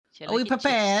Are we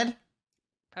prepared?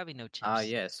 Probably no chips.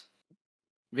 Yes.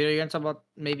 Vito, you're gonna talk about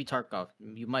maybe Tarkov.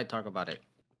 You might talk about it.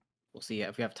 We'll see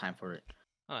if we have time for it.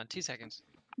 Hold on, 2 seconds.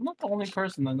 I'm not the only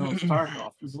person that knows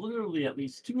Tarkov. There's literally at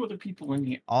least 2 other people in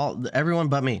here. Everyone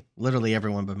but me. Literally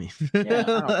everyone but me. Yeah, I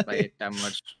don't play it that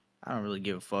much. I don't really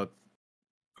give a fuck.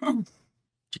 Did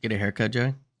you get a haircut,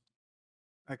 Joey?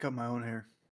 I cut my own hair.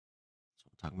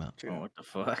 That's what I'm talking Oh, what the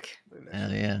fuck? about.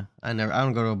 Hell yeah. I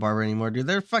don't go to a barber anymore, dude.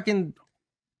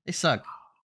 They suck.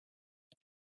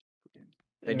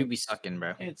 They do be sucking,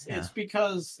 bro. It's Yeah.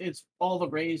 because it's all the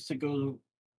rage to go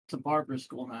to barber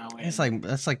school now. It's like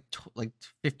that's like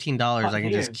 $15 I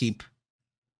can just years. keep,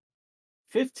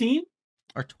 15.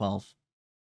 or 12.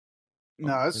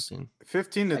 No, it's 15.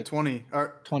 15 to Like 20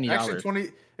 or $20. Actually, 20.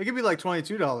 It could be like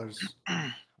 $22.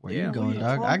 Where Yeah. you going, What are you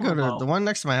dog? I go talking to about? the one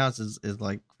next to my house is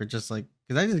like for just like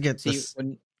because I just get See, this.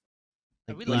 when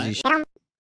Are we easy live? shit.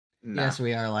 nah. Yes,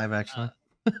 we are live actually.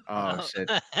 Oh shit.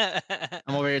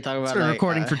 I'm over here talking So about we're like,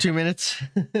 recording for 2 minutes.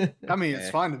 I mean, it's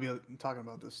Yeah. fine to be talking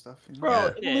about this stuff. You know? Bro,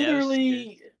 Yeah, I was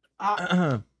literally,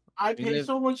 I We pay live-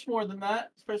 so much more than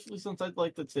that, especially since I'd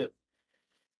like the tip.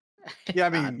 Yeah, I I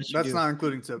mean, bet you that's do. not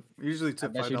including tip. Usually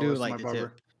tip bet $5 you do to like my the barber.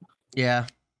 tip. Yeah,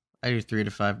 I do 3 to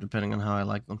 5 depending on how I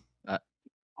like them.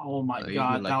 Oh my Oh, you do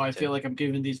god! like Now the I feel tip. like I'm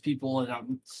giving these people an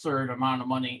absurd amount of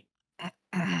money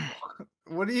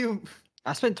What do you?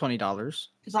 I spent $20.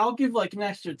 because I'll give like an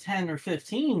extra 10 or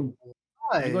 15. You go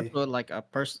Why? to like a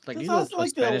person, like Because you go that's to a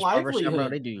like the Spanish barber shop, bro.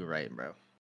 livelihood. They do you right, bro.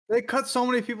 They cut so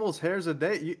many people's hairs a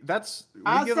day. We That's give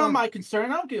not them. my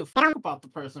concern. I don't give a fuck about the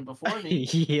person before me.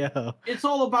 Yeah, It's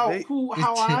all about They-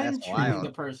 how I'm That's treating wild.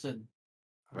 the person.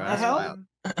 bro. The That's hell?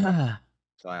 wild.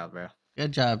 It's wild, bro.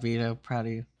 Good job, Vito. Proud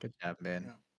of you. Good job, man.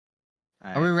 Yeah.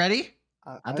 All Are we right. ready?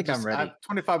 I think I'm ready.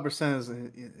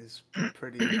 25% is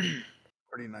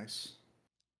pretty nice.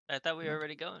 I thought we were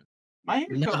already going. My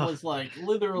haircut No. was like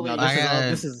literally. No, I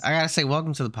gotta say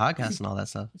welcome to the podcast and all that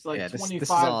stuff. It's like Yeah, this is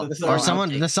 25 all- to this is 30. all Or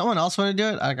someone outtake. does someone else want to do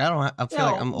it? I don't. I feel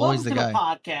like I'm always the welcome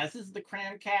guy. to the podcast. This is the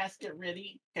CRAM KAST. Get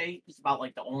ready, okay? It's about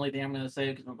like the only thing I'm gonna say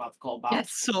because I'm about to call about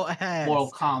That's so ass.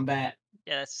 Mortal Kombat.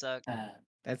 Yeah, that sucked.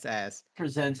 That's ass.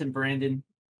 Presenting Brandon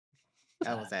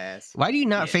That was ass. Why do you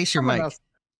not Yeah, face your someone mic? else-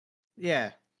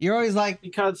 Yeah. You're always like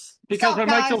because my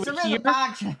mic's over here.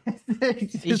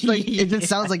 It's like it just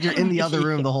sounds like you're in the other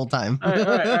room the whole time. All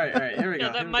right. Here we Yeah,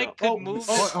 go. that here we mic go. could Oh, move.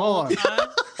 oh, this hold whole on. time.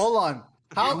 Hold on.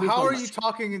 How move how my are mic. you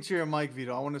talking into your mic,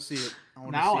 Vito? I want to see it.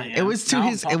 Now I am. It was to Now I'm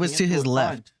his. It talking was to into his it,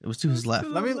 left. It was to his left.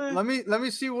 Let me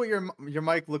see what your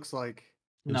mic looks like.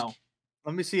 It was- No,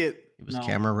 Let me see it. It was No.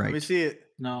 camera Let me right. see it.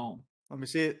 no, Let me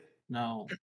see it. no.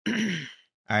 All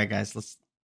right, guys. Let's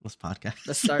podcast.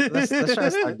 Let's start. Let's try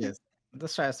to start this.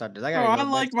 Let's try to start this. Bro, gotta I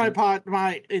go like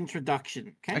my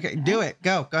introduction. Okay, Okay, do it.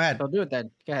 Go ahead. So do it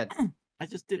then. Go ahead. I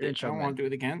just did Your it. I intro, don't man. want to do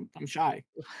it again. I'm shy.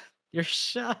 You're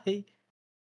shy.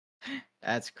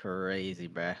 That's crazy,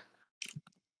 bruh.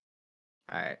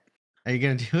 All right. Are you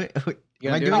gonna do it? You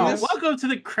Am I gonna do doing it? this? Welcome to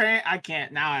the CRAM. I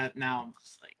can't now. I'm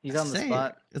just like He's on the Say it.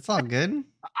 spot. It's all good.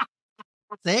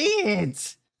 Say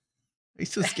it. Are you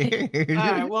so scared? all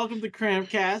right. Welcome to CRAM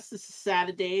KAST. This is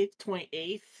Saturday,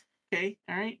 28th. Okay,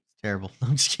 all right. Terrible.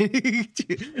 I'm just kidding.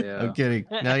 Yeah. I'm kidding.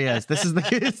 No, yes, this is the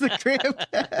cramp.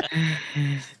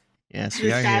 Yes, we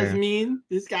This are guy's here. mean.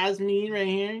 This guy's mean right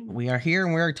here. We are here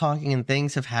and we are talking, and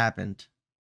things have happened.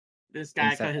 This guy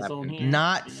Things cut have his own happened. hair.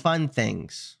 Not you know? fun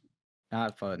things.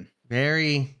 Not fun.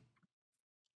 Very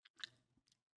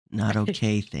not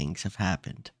okay things have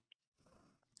happened.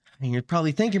 And you're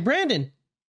probably thinking, Brandon,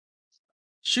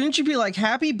 shouldn't you be like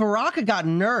happy? Baraka got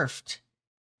nerfed.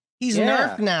 He's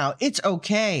Yeah. nerfed now. It's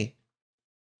okay.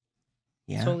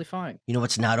 Yeah. Totally fine. You know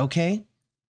what's not okay?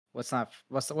 What's not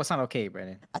okay,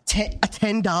 Brandon? A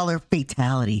 $10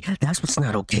 fatality. That's what's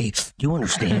not okay. Do you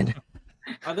understand?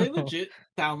 Are they legit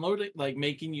downloading, like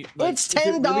making you? Like, It's is it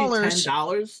really $10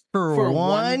 $10 For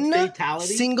one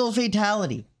fatality single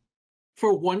fatality.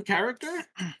 for one character.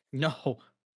 No.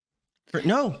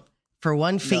 For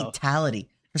one No. fatality.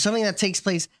 For something that takes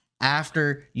place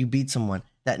after you beat someone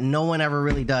that no one ever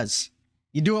really does.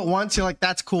 You do it once, you're like,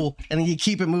 that's cool, and then you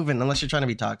keep it moving unless you're trying to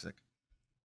be toxic.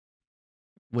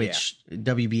 Which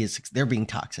WB is, they're being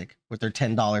toxic with their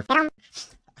 $10.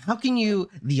 How can you,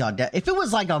 if it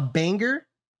was like a banger,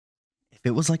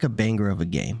 of a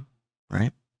game,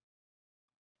 right?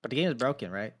 But the game is broken,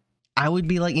 right? I would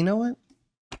be like, you know what?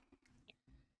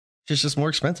 It's just more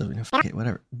expensive. You know, fuck it,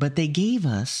 whatever. But they gave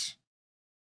us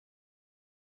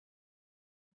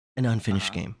an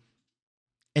unfinished game.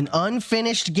 An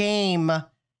unfinished game.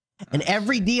 And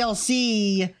every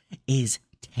DLC is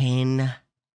 $10.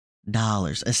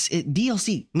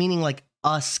 DLC, meaning like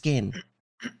a skin.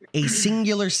 A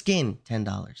singular skin,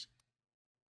 $10.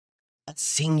 A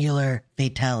singular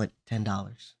fatality,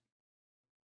 $10.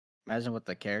 Imagine what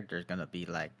the character is gonna be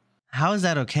like. How is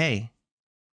that okay?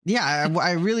 Yeah,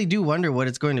 I really do wonder what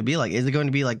it's going to be like. Is it going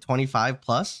to be like 25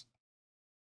 plus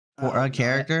I for don't a know.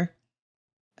 character?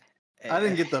 I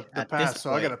didn't get the At this pass, so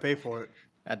I point- gotta pay for it.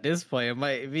 At this point, it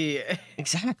might be.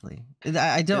 Exactly.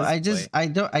 I don't. This I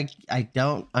don't. I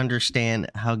don't understand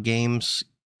how games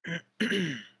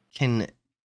can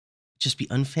just be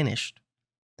unfinished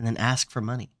and then ask for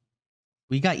money.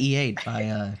 We got EA'd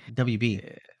by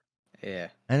WB. Yeah.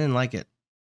 I didn't like it.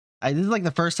 This is like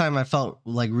the first time I felt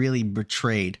like really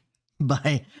betrayed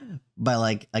by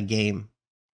like a game.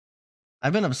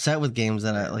 I've been upset with games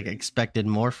that I like expected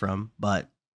more from, but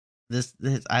this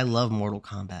I love Mortal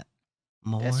Kombat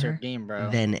more That's your game,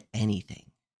 bro. than anything.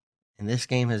 And this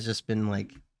game has just been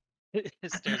like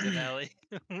Stares at Ellie.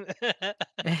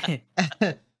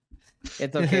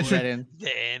 It's okay, Brendan.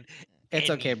 Then It's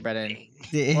okay, Brendan.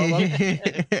 anything.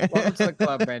 Welcome to the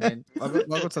club, Brendan.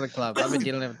 Welcome to the club. I've been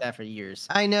dealing with that for years.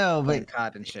 I know, Playing but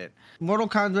COD and shit. Mortal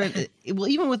Kombat, well,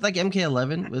 even with like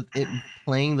MK11, with it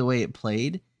playing the way it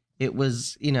played, it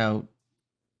was, it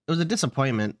was a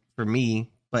disappointment for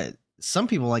me. But some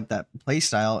people like that play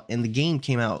style, and the game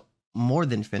came out more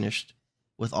than finished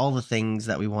with all the things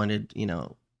that we wanted,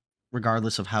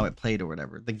 regardless of how it played or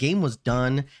whatever. The game was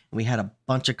done, and we had a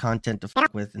bunch of content to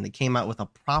fuck with, and they came out with a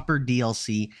proper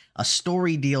DLC, a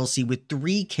story DLC with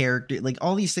 3 characters, like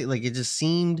all these things. Like it just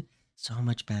seemed so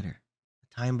much better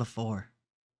the time before.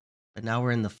 But now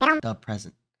we're in the fucked up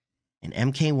present. And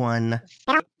MK1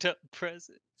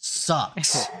 Present.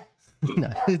 sucks.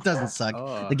 No, it doesn't suck.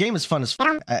 Oh. The game is fun as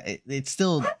fuck. It's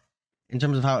still, in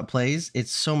terms of how it plays,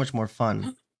 it's so much more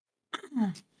fun.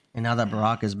 And now that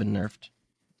Baraka has been nerfed.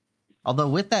 Although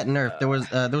with that nerf, there was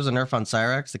a nerf on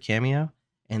Cyrax, the cameo,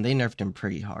 and they nerfed him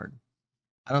pretty hard.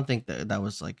 I don't think that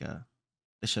was like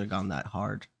they should have gone that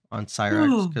hard on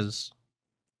Cyrax because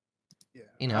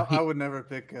Yeah, I would never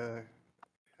pick.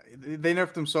 They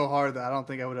nerfed him so hard that I don't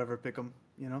think I would ever pick him.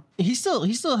 he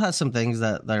still has some things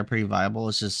that are pretty viable.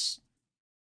 It's just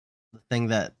the thing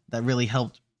that really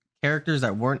helped characters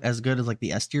that weren't as good as like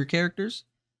the S tier characters,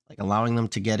 like allowing them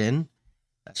to get in.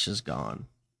 That's just gone,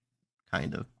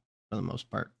 kind of, for the most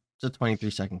part. It's a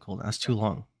 23-second cooldown. That's too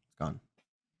long. It's gone.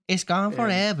 It's gone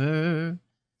forever.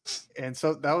 And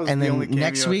so that was. And the then only cameo,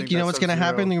 next I week, think, you know that what's gonna Sub-Zero-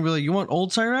 happen? They're gonna be like, "You want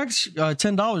old Cyrax?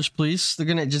 $10, please." They're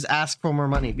gonna just ask for more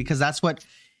money because that's what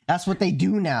they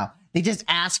do now. They just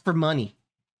ask for money.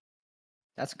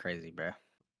 That's crazy, bro.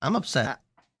 I'm upset.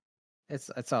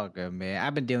 It's all good, man.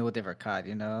 I've been dealing with it for COD,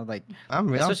 Like,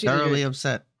 I'm especially when thoroughly you're-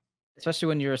 upset. especially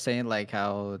when you were saying like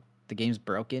how the game's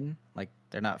broken, like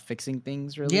they're not fixing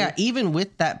things really. Yeah, even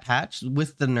with that patch,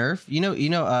 with the nerf,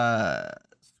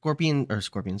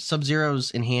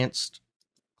 Sub-Zero's enhanced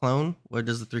clone, what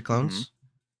does the 3 clones?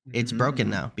 It's Mhm, broken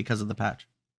mhm. now because of the patch.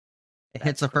 It That's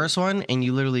hits the first one and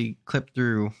you literally clip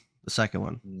through the second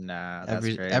one. Nah, that's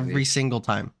Every crazy. every single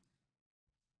time.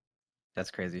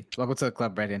 That's crazy. Welcome to the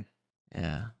club, Brendan.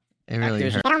 Yeah. It really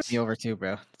Activision hurts. fucked me over too,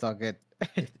 bro. It's all good.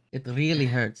 It really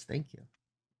hurts. Thank you.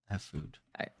 Have food.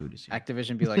 I- Food is here.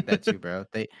 Activision be like that too, bro.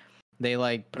 They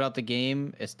like put out the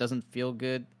game. It doesn't feel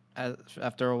good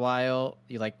after a while.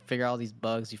 You like figure out all these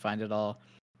bugs. You find it all.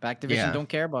 But Activision Yeah. don't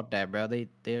care about that, bro.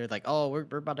 They're like, oh, we're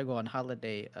about to go on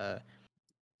holiday.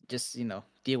 Just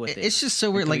deal with it. It's just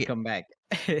so weird. until we Like come back.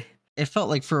 it felt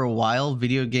like for a while,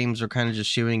 video games were kind of just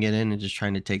shooing it in and just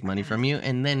trying to take money from you.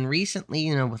 And then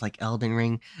recently, with like Elden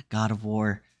Ring, God of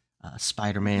War,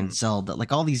 Spider-Man, Zelda,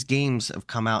 like all these games have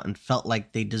come out and felt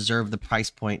like they deserve the price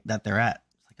point that they're at.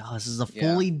 It's like, oh, this is a Yeah.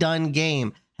 fully done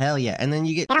game. Hell yeah. And then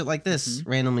you get shit like this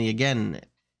randomly again.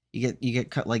 You get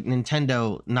cut like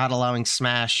Nintendo not allowing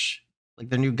Smash, like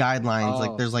their new guidelines.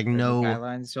 Like there's like there's no,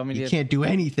 guidelines. Want me you to- can't do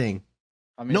anything.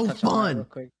 want me to no touch on that fun. real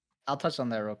quick? I'll touch on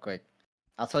that real quick.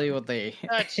 I'll tell you what they.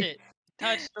 Touch it.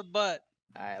 Touch the butt.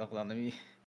 All right, hold on. Let me.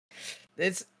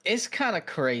 It's kind of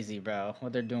crazy, bro.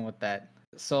 What they're doing with that.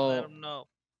 Let So, 'em know.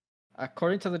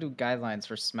 according to the new guidelines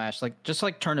for Smash, like just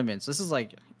like tournaments, this is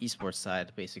like esports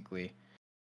side basically.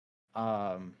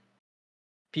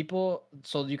 People,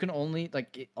 so you can only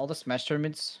all the Smash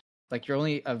tournaments, like you're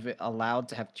only allowed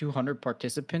to have 200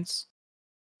 participants,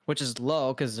 which is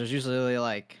low because there's usually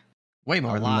like Way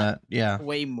more than lot. that. Yeah.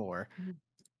 way more.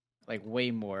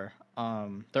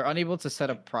 They're unable to set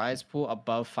a prize pool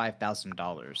above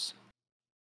 $5,000,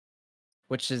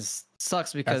 which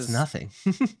sucks because That's nothing.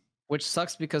 which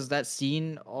sucks because that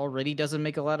scene already doesn't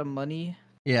make a lot of money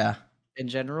Yeah. in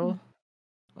general.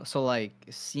 So like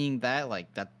seeing that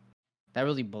that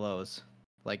really blows.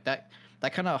 Like that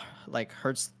kind of like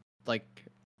hurts like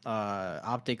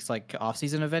Optics like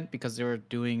off-season event because they were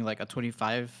doing like a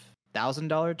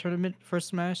 $25,000 tournament for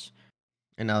Smash.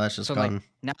 And now that's just So gone. like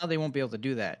now they won't be able to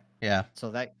do that. Yeah. So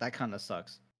that kind of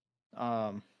sucks.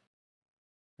 And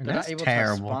They're that's not able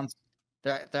terrible. to have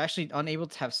they're actually unable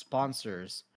to have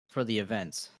sponsors for the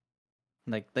events.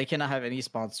 Like they cannot have any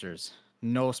sponsors.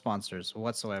 No sponsors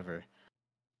whatsoever.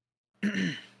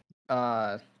 They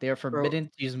are forbidden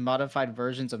to use modified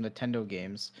versions of Nintendo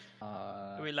games.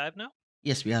 Are we live now?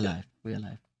 Yes, we are live. We are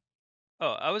live.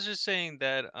 Oh, I was just saying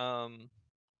that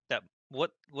that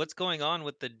what's going on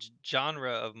with the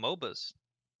genre of MOBAs?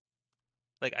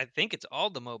 Like I think it's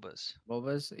all the MOBAs.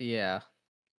 MOBAs, yeah.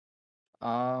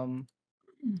 I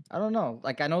don't know.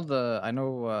 Like I know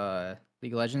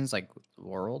League of Legends like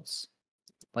Worlds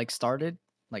like started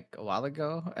like a while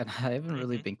ago, and I haven't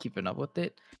really been keeping up with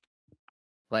it.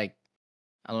 Like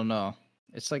I don't know.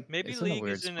 It's like Maybe it's in a League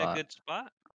weird is in a spot. good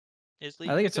spot. Is League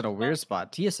I in think a it's in good a weird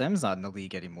spot. TSM's not in the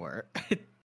league anymore.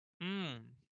 Hmm.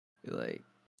 Like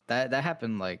that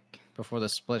happened like before the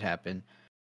split happened.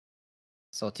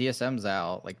 So TSM's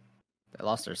out. Like they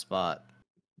lost their spot.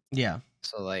 Yeah.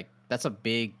 So like that's a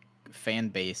big fan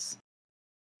base,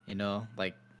 you know,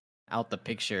 like out the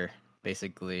picture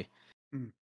basically.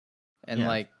 Mm. And Yeah.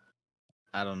 like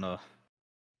I don't know.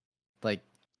 Like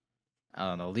I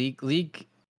don't know. League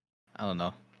I don't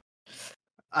know.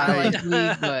 I like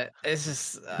League, but it's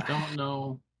just Don't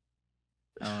know,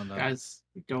 I don't know. guys.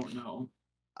 Don't know.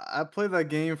 I played that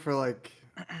game for like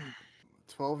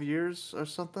 12 years or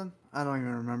something. I don't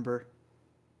even remember.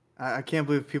 I can't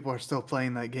believe people are still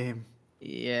playing that game.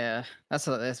 Yeah, that's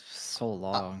so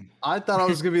long. I thought I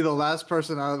was gonna be the last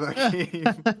person out of that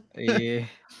game. Yeah.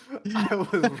 I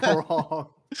was wrong.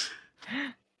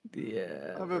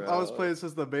 Yeah. I was playing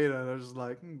since the beta, and I was just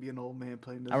like, be an old man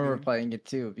playing this I remember game. playing it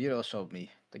too. Vito showed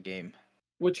me the game.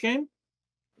 Which game?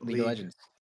 League of Legends.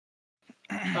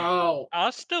 Oh,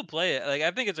 I'll still play it. Like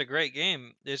I think it's a great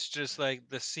game. It's just like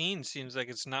the scene seems like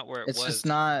it's not where it It's was. just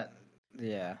not.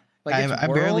 Yeah. Like it's I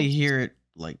barely Worlds. hear it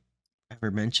like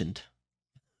ever mentioned.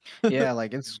 Yeah,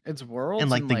 like it's Worlds In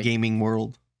like and, the gaming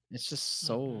world. It's just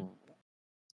so.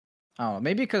 I don't know.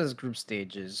 Maybe because group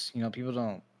stages. You know, people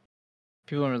don't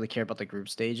really care about the group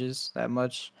stages that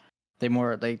much. They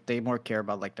more care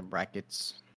about like the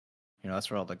brackets. You know,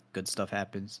 that's where all the good stuff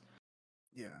happens.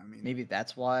 Yeah, I mean, Maybe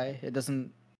that's why it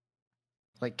doesn't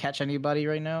like catch anybody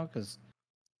right now because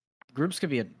groups could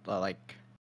be like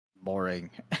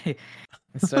boring.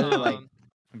 It's sort of like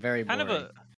very boring.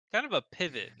 kind of a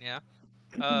pivot, yeah.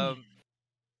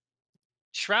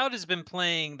 Shroud has been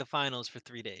playing the finals for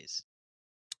 3 days.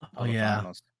 Oh the yeah.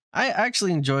 finals. I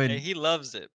actually enjoyed. And he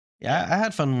loves it. Yeah, I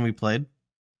had fun when we played.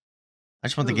 I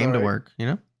just want the game to work, you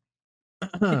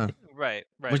know? Right.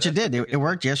 Which it did. It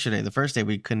worked yesterday. The first day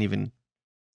we couldn't even.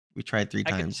 We tried 3 I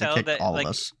can times. They tell kicked that, all like, of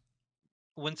us.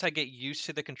 Once I get used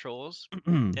to the controls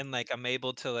and like I'm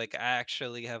able to like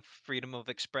actually have freedom of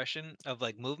expression of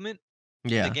like movement,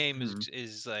 Yeah. the game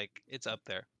is like it's up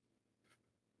there.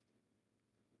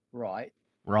 Right.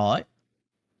 Right.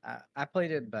 I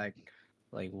played it back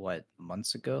like what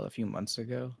months ago, a few months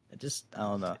ago. I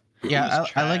don't know. Yeah,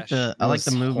 I like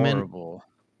the movement. Horrible.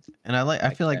 And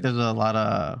I feel like there's a lot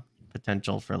of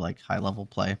potential for like high level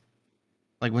play.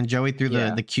 Like when Joey threw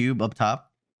the cube up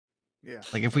top. yeah.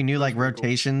 Like if we knew like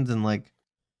rotations and like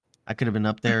I could have been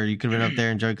up there, or you could have been up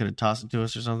there, and Joey could have tossed it to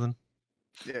us or something.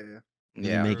 Yeah.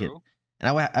 Really make it.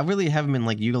 And I really haven't been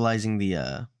like utilizing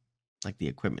the like the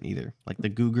equipment either, like the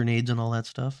goo grenades and all that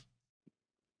stuff.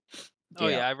 Oh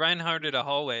yeah, I Reinhardted a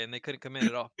hallway and they couldn't come in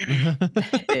at all.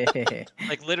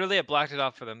 Like literally, I blocked it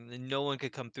off for them, and no one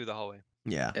could come through the hallway.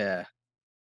 Yeah. Yeah.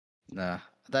 Nah,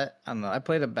 I don't know. I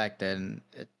played it back then.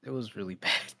 It was really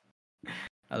bad.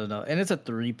 I don't know, and it's a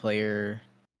 3-player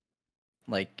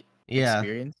like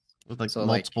experience with like so,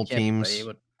 multiple like, you can't teams. play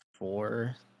with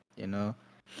 4, you know.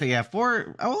 But yeah,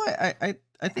 4. Oh, I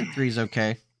think 3 is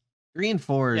okay. 3 and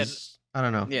 4 is I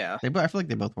don't know. Yeah. I feel like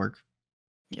they both work.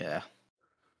 Yeah.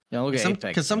 You know, look at Apex.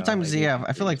 Because sometimes,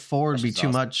 I feel like 4 would be too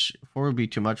much. 4 would be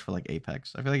too much for like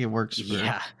Apex. I feel like it works. For,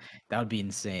 yeah, that would be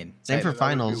insane. Same for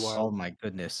finals. Oh my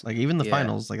goodness! Like even the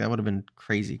finals, like that would have been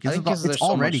crazy. Because it's so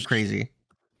already much, crazy.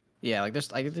 Yeah, like there's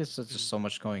just so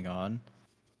much going on.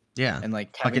 Yeah, and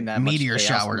like having that meteor much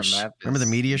showers. Remember the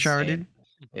meteor shower, dude?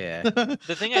 Yeah.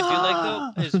 The thing I do like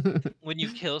though is when you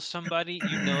kill somebody,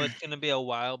 you know it's gonna be a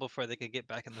while before they could get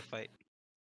back in the fight.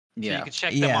 Yeah, so you can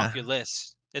check them off your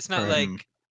list. It's not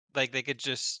like they could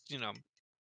just Yeah,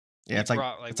 it's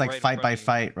like fight by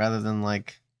fight rather than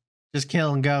like just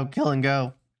kill and go.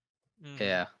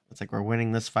 Yeah, it's like we're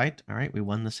winning this fight. All right, we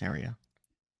won this area.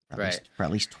 For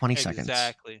at least 20 seconds.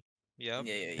 Exactly. Yep.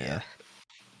 Yeah.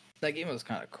 That game was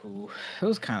kind of cool. It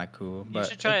was kind of cool. You But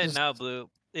should try it just- now, Blue.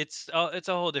 It's a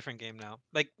whole different game now.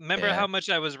 Like, remember Yeah. how much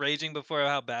I was raging before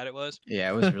how bad it was? Yeah,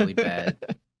 it was really bad,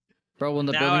 bro. When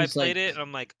the Now I buildings played like it and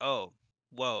I'm like, oh,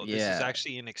 whoa, this is Yeah.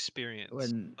 actually an experience.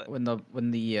 But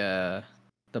when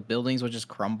the buildings would just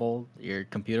crumble, your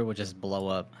computer would just blow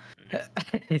up.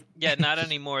 yeah, not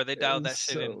anymore. They It dialed was that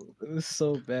shit in. It was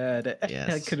so bad. I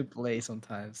Yes. couldn't play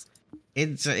sometimes.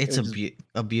 It's a was just-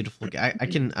 a beautiful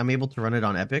game. I'm able to run it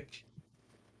on Epic.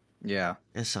 Yeah.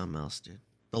 It's something else, dude.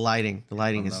 The lighting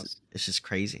Something is else. it's just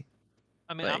crazy.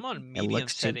 I mean, Like, I'm on it medium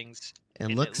looks too- settings. It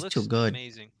and looks too good.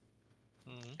 Amazing.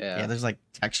 Mhm. Yeah, there's like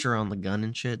texture on the gun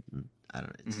and shit. And I don't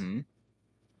know. It Mhm.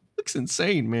 looks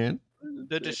insane, man.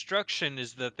 The destruction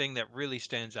is the thing that really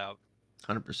stands out.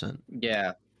 100%.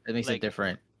 Yeah. It makes Like- it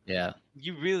different. Yeah.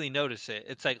 You really notice it.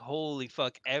 It's like, holy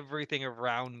fuck, everything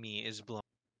around me is blown.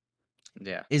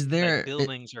 Yeah. Is there Like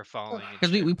buildings are falling. and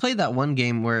because we shit. played that one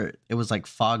game where it was like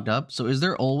fogged up. So is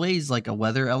there always like a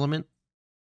weather element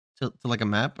to like a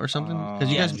map or something? Because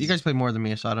you Yes. guys play more than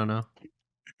me, so I don't know.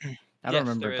 I Yes, don't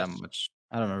remember there that is. much.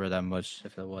 I don't remember that much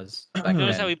if it was. You back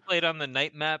Notice then. how we played on the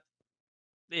night map?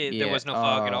 There Yeah, was no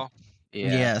fog at oh, all.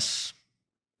 Yeah. Yes.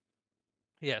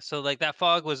 Yeah, so like that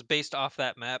fog was based off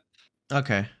that map.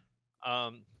 Okay.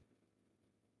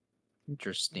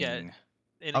 Interesting.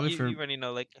 and Probably you, for- you already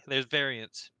know, like, there's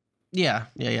variants. Yeah.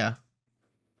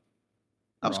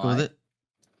 I was cool with Right. it.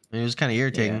 I mean, it was kind of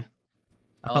irritating.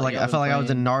 I Oh, felt like yeah, I felt like I was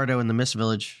in playing- Naruto in the Mist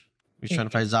Village. He was trying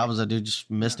to fight Zabuza, dude. Just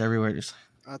missed everywhere. Just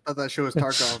I thought that shit was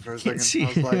Tarkov for a can't second. see. I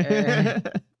was like, Uh,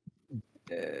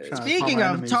 Trying to Speaking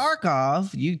farm of enemies.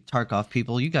 Tarkov, you Tarkov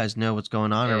people, you guys know what's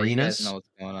going on. yeah, you Arenas. guys know what's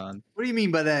going on. what do you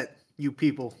mean by that, you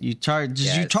people? You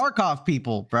Yes. Tarkov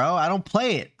people, bro. I don't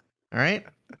play it. All right.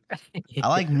 I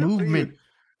like movement.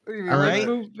 What do you mean All by right. that?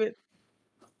 Movement.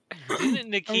 Didn't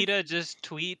Nikita just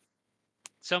tweet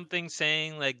something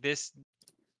saying like this,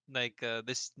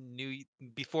 this new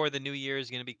before the new year is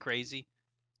gonna be crazy?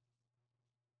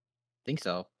 Think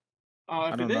so.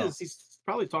 If don't it know. is, he's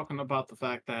probably talking about the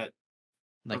fact that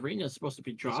Like, Arena is supposed to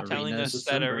be dropping. Telling in us Arenas.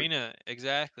 that December. arena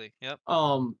exactly. Yep.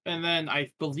 And then I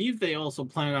believe they also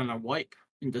plan on a wipe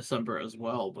in December as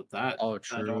well. But that, Oh,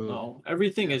 I don't true. know.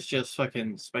 Everything is just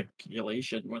fucking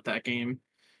speculation with that game.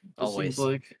 It Always. seems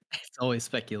like. It's always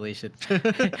speculation.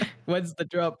 When's the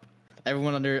drop?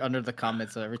 Everyone under the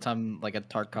comments. Every time like a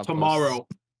Tarkov posts- Tomorrow,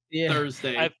 Yeah.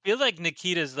 Thursday. I feel like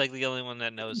Nikita's like the only one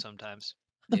that knows sometimes.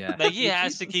 Yeah. Like he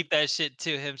has to keep that shit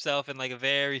to himself and like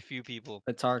very few people.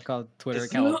 The Tarkov Twitter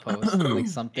It's- account will post like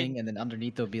something, and then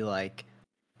underneath it'll be like,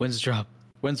 "When's drop?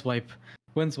 When's wipe?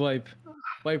 When's wipe?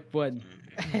 Wipe when?"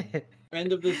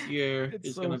 End of this year It's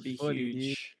is so gonna be funny, dude.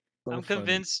 huge. So I'm funny.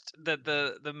 convinced that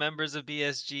the members of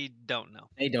BSG don't know.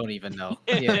 They don't even know.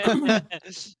 Yeah.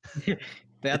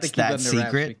 They have to It's keep that it under wraps.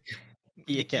 secret?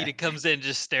 Nikita comes in,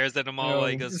 just stares at them all while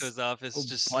he Bro, goes to his office.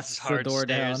 Just busts hard the door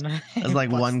stares. down. There's like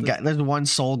Busts one the- guy. There's one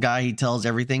sole guy he tells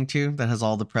everything to that has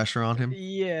all the pressure on him.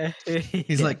 Yeah.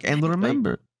 He's like, and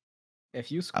remember,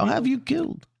 if you I'll have squeal- you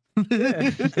killed.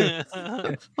 Yeah.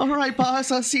 All right,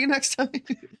 boss. I'll see you next time.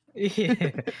 Yeah.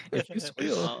 If you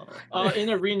squeal. In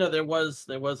Arena, there was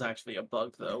actually a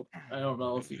bug though. I don't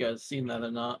know if you guys seen that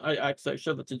or not. I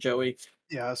showed it to Joey,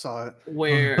 Yeah, I saw it.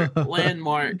 where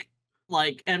Landmark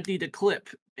like emptied a clip,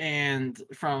 and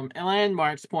from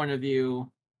Landmark's point of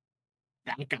view,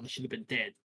 that guy should have been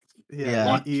dead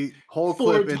Yeah. He whole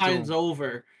 4 clip into times him.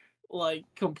 over, like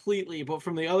completely. But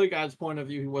from the other guy's point of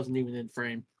view, he wasn't even in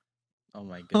frame. Oh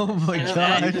my Oh goodness.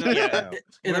 my And, god. Yeah. It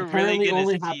We're really apparently gonna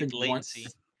only see happened latency.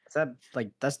 once. Is that like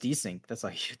that's desync? That's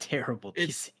like terrible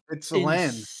It's desync. It's a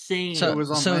land. insane. So- it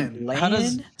was on land. how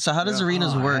does Land? how does Yeah.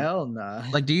 arenas Oh, work? hell nah.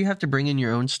 Like, do you have to bring in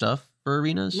your own stuff for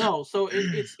arenas? No, so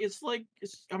it's like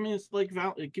it's like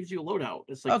it gives you a loadout.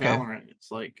 It's like Okay. Valorant.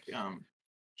 It's like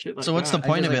shit like So what's the that. I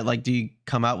point just of it? like- Like, do you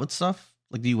come out with stuff?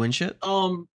 Like, do you win shit?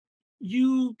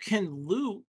 You can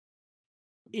loot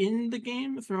in the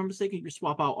game if I'm not mistaken. You can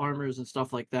swap out armors and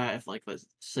stuff like that. If like let's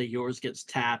say yours gets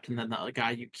tapped and then the other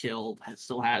guy you killed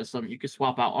still has some, you can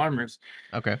swap out armors.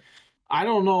 Okay. I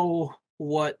don't know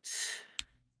what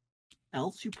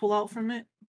else you pull out from it.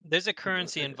 There's a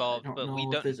currency I involved, don't but we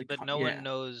know if there's a don't. But co- no yeah. one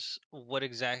knows what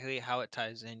exactly how it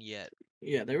ties in yet.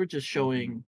 Yeah, they were just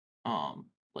showing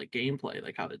like gameplay,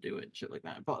 like how to do it and shit like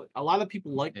that. But a lot of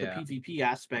people like Yeah. the PvP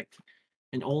aspect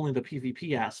and only the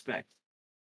PvP aspect.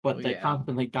 But Oh, they yeah.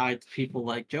 constantly died to people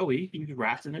like Joey, who's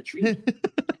rats in a tree.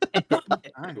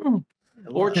 Alright.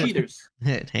 Or cheaters.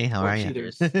 Hey, how Or are you?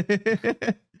 cheaters.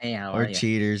 Hey, how Or are ya?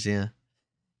 cheaters, yeah.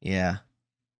 Yeah.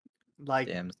 Like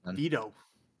Damn, son. Vito.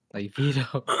 Like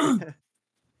Vito.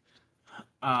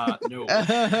 No.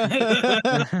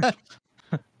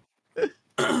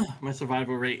 My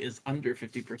survival rate is under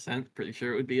 50%. Pretty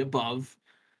sure it would be above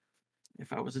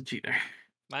if I was a cheater.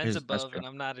 Mine's That's above, true. and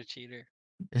I'm not a cheater.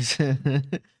 I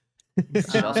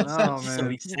don't know, So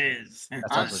man. he says. That's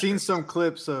I've also seen true. some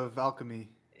clips of alchemy.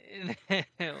 Yeah.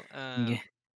 Yeah,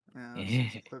 I've seen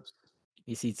some clips.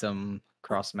 You see some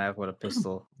cross map with a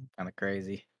pistol, kind of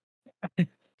crazy. Kind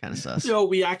of sus. So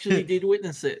we actually did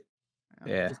witness it.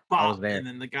 Yeah, Just I was bop, there. and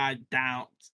then the guy down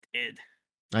dead.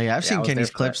 Oh yeah, I've Yeah, I seen was there Kenny's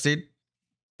for clips, dude.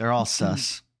 They're all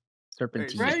sus.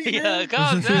 Serpentine. Right? Yeah, man?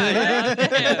 calm down.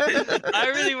 Goddamn. I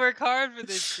really work hard for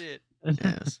this shit.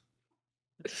 Yes.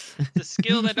 It's a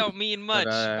skill that don't mean much,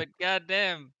 uh, but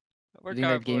goddamn, I You work think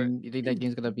hard that for it. game? You think that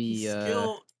game's gonna be?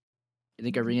 Skill? You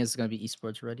think Arena's gonna be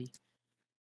esports ready?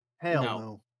 Hell No.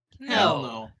 no. Hell No.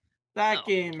 no. That No.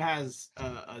 game has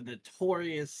a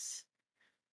notorious.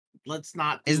 Let's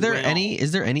not. Is do there well. any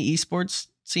esports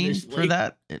scene There's for like-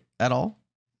 that at all?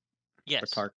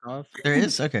 Yes. For Tarkov, There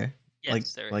is? Okay.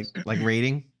 Yes, there is. like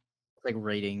rating? like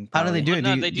rating. How do they do probably. it? Well, Do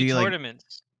no, you- they do you, like-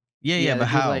 tournaments. Yeah, Yeah, but they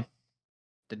do, how? like,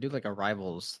 They do like a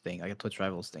rivals thing, like a Twitch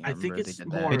rivals thing. I think remember it's they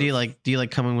did more- Or do you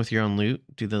like come in with your own loot?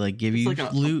 Do they like give It's you like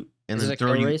a- loot and Is it then like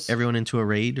throw a you race? everyone into a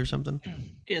raid or something?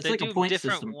 Yeah, it's They like do a point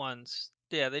different system. ones.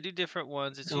 Yeah, they do different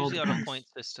ones. It's It all usually on a depends. point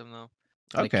system though.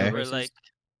 Like Okay. kill Where races? like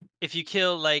if you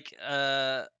kill like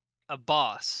a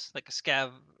boss, like a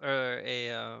scav or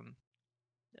a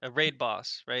raid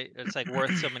boss, right? It's like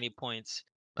worth so many points.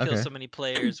 Kill Okay. so many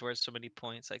players worth so many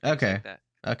points, like things Okay. like that.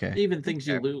 Okay. Even things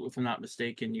you Okay. loot, if I'm not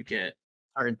mistaken, you get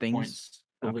certain things. points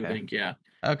for Okay. looting. Yeah.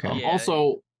 Okay. Yeah.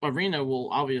 Also, Arena will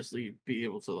obviously be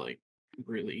able to like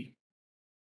really.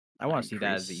 I want to see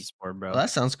that as the Increase. esport, bro. Well, that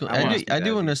sounds cool. I wanna see I that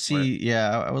do as want to esport. see.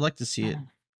 Yeah, I would like to see it.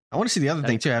 I want to see the other That'd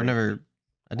thing be too. I great.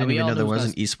 didn't we even all know there know was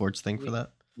who's an esports thing for we-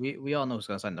 that. We all know who's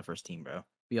gonna sign the first team, bro.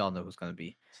 We all know who's gonna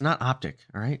be. It's not Optic,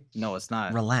 all right? No, it's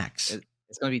not. Relax.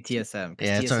 It's gonna be TSM. 'cause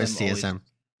Yeah, it's always TSM. TSM.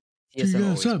 TSM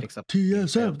always TSM, picks up teams right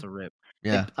TSM. off the rip.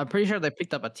 Yeah. I'm pretty sure they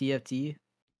picked up a TFT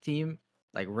team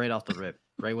like right off the rip,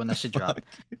 right when that shit dropped.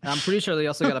 And I'm pretty sure they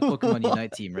also got a Pokemon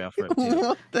Unite team right off the rip too.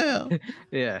 What the hell?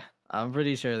 Yeah, I'm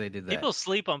pretty sure they did that. People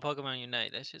sleep on Pokemon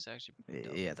Unite. That shit's actually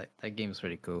dope. Yeah, that game is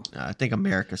pretty cool. I think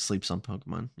America sleeps on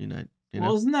Pokemon Unite. You know?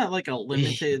 Well, isn't that like a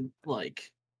limited like?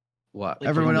 What? Like,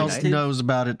 Everyone Pokemon else Unite? knows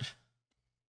about it.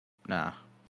 Nah.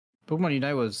 Pokemon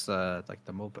Unite was like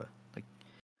the MOBA. Like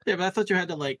Yeah, but I thought you had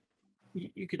to like.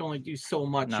 You could only do so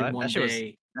much No, in that one shit was-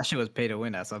 day. that shit was pay to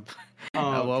win at some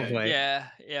Oh, at one okay. point. Yeah,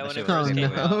 That when shit it was first pay to came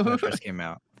win out. when it first came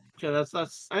out. Okay, that's.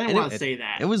 I And didn't want to it- say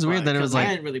that. it was weird that it was because I like-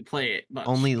 didn't really play it much.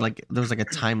 Only but- like there was like a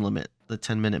time limit. The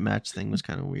 10-minute match thing was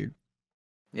kind of weird.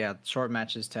 Yeah, short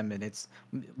matches, 10 minutes.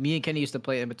 Me and Kenny used to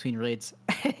play in between raids.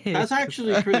 That's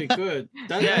actually pretty good.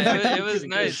 That's Yeah, actually it was pretty good.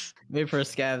 nice. Maybe for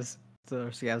scavs. So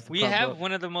scavs to We pop have up.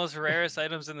 one of the most rarest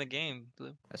items in the game,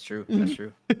 Blue. That's true. That's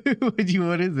true. What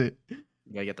is it? You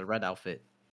gotta get the red outfit.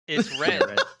 It's Yeah, red.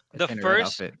 red. The Kenny red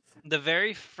first- outfit. The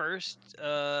very first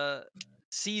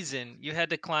season, you had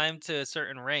to climb to a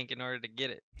certain rank in order to get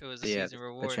it. It was a Yeah, season the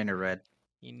reward. trainer red.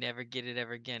 You never get it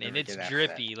ever again, and Never it's get after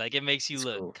that. drippy. Like it makes you It's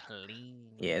look cool. clean.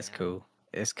 Yeah, it's man. cool.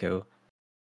 It's cool.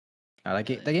 I like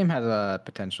it. The game has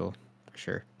potential for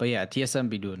sure. But yeah, TSM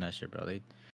be doing that shit, bro.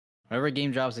 Whenever a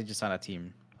game drops, they just sign a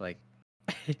team. Like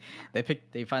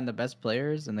they find the best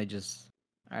players and they just,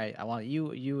 all right, I want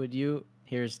you, and you.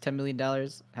 Here's $10 million.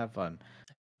 Have fun.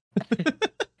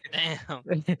 Damn.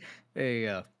 There you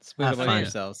go. Split Have it among fun.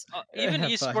 yourselves. Even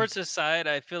Have fun. esports aside,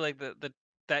 I feel like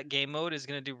that game mode is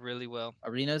gonna do really well.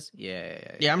 Arenas? Yeah.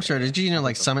 Yeah, I'm sure. Did you know I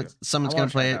like think so, too. Summit's I gonna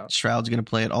wanna play try it it, out. Shroud's gonna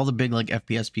play it. All the big like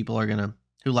FPS people are gonna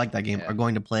who like that game Yeah. are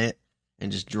going to play it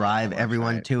and just drive wanna try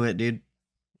everyone it. to it, dude.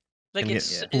 Like Gonna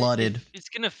it's get flooded. It's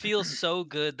gonna feel so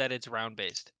good that it's round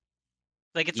based.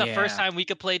 Like it's the first Yeah. time we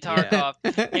could play Yeah.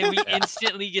 Tarkov, and we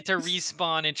instantly get to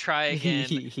respawn and try again,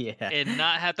 yeah. and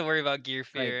not have to worry about gear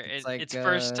fear. it's and like, it's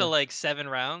first to like 7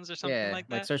 rounds or something Yeah, like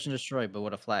that. search and destroy, but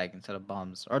with a flag instead of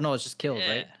bombs. Or no, it's just kills,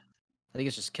 right? Yeah. I think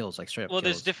it's just kills, like straight up. Well,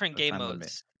 there's kills, different no game time modes.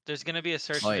 limit. There's gonna be a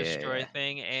search Oh, and yeah, destroy yeah.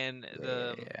 thing, and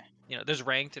Yeah, yeah. there's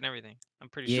ranked and everything. I'm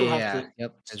pretty Yeah, sure. Still yeah, have to-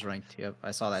 yep, it's ranked. Yep,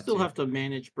 I saw that Still too. have to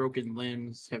manage broken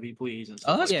limbs, heavy bleeds, and Oh,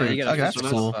 stuff. that's like yeah, pretty- you gotta okay, fix that's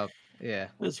your cool. stuff up. Yeah,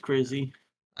 that. That's crazy.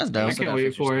 That's I dope. also can't gotta wait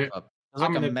fix your for stuff it. up. There's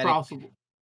like a medic. possible. Go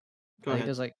I think ahead.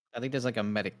 there's like there's a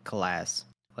medic class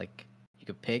like you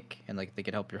could pick and like they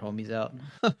could help your homies out.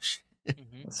 Oh, shit.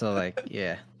 Mhm. So like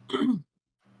yeah, Yeah,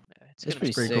 It's it's gonna be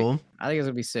pretty Pretty sick. cool. I think it's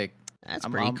gonna be sick. That's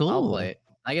I'm- pretty I'm- cool. I'll play it.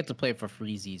 I get to play it for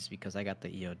freezies because I got the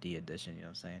EOD edition. You know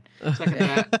what I'm saying? Second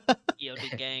that.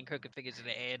 EOD gang, crooked figures in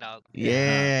the air, dog.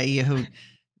 yeah, yo.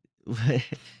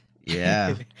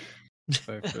 Yeah.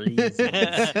 For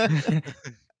freezies.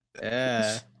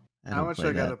 Yeah. I How don't much play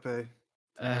I gotta that. pay?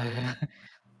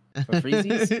 For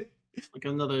freezies, Like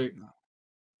another.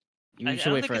 you I should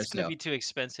don't wait think for a it's gonna sale. be too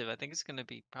expensive. I think it's gonna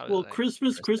be probably Well, like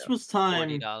Christmas $40.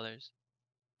 time.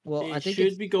 Well, I It think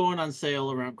should be going on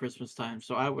sale around Christmas time,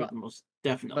 so I would Well, most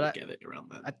definitely I- get it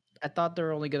around then. I thought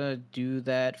they're only gonna do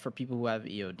that for people who have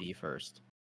EOD first.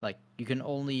 Like you can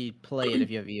only play it if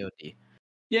you have EOD.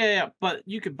 Yeah, but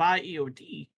you could buy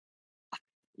EOD.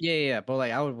 Yeah. But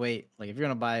like I would wait. Like if you're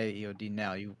gonna buy EOD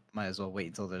now, you might as well wait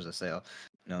until there's a sale.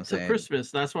 You know what I'm So saying?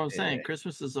 Christmas, that's what I'm Yeah. saying.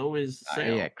 Christmas is always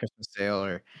sale. Yeah, Christmas sale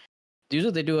or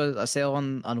usually they do a sale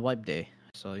on Wipe Day.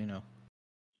 So you know,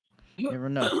 you never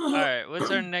know. All right, what's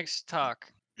our next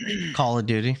talk? Call of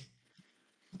Duty.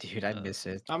 Dude, I miss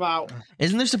it. I'm out.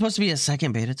 Isn't there supposed to be a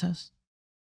second beta test?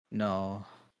 No,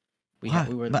 Why?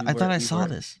 we were. But I thought I saw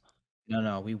this.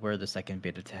 No, we were the second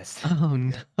beta test. Oh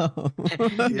no.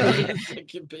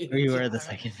 We were the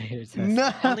second beta test.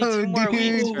 No, Only 2 more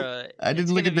weeks, dude. bro. I didn't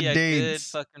It's look gonna at the be a good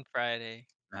dates. fucking Friday.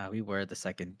 Nah, we were the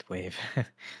second wave.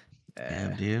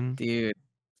 Damn, dude. Dude,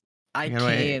 I gotta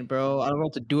wait. can't, bro. I don't know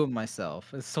what to do with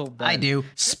myself. It's so bad. I do.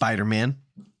 Spider-Man.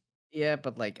 Yeah,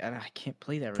 but like I can't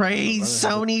play that. Praise Right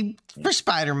now. Sony for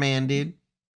Spider-Man, dude.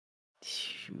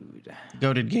 Dude,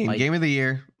 Goated game. Like- Game of the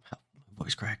year.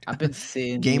 Voice cracked. I've been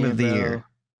sitting Game here, of the bro. year.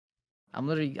 I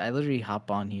literally hop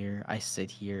on here. I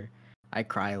sit here. I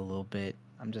cry a little bit.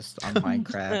 I'm just on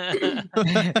Minecraft.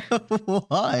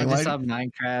 Why? I'm just Why? on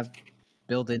Minecraft,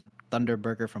 building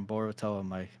Thunderburger from Boruto in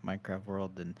my Minecraft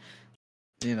world, and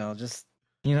just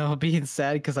being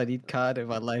sad because I need COD in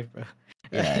my life, bro.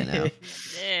 Yeah, I know.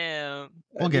 Damn.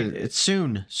 We'll get it. It's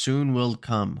soon. Soon will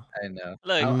come. I know.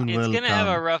 Look, Soon it's will gonna have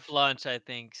a come. rough launch, I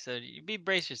think. So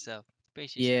brace yourself.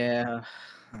 Brace yourself.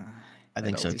 Yeah. I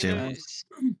think so, always too. does.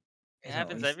 It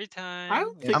happens always- every time. I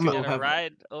don't think You it'll gotta have-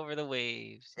 ride over the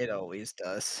waves. It always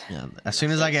does. Yeah. As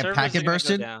soon as I get Servers are packet gonna go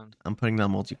bursted, down. I'm putting it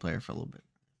on multiplayer for a little bit.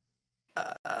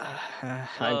 I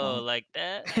Oh, won't. like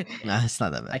that? Nah, it's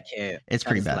not that I bad. can't. It's COD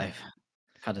pretty is bad. Life.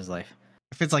 COD is life.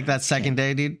 If it's like that second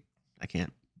day, dude, I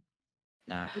can't.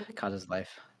 Nah, COD is life.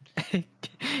 And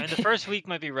the first week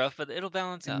might be rough, but it'll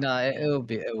balance out. No, it will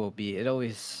be. It will be.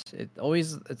 It's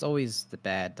always the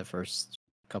bad the first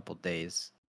couple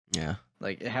days. Yeah.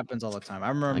 Like it happens all the time. I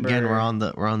remember. Again, we're on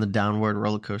the downward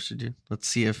roller coaster, dude. Let's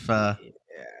see if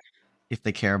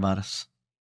they care about us.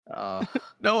 Oh,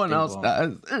 No one They else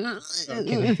won't. does.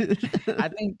 kidding. I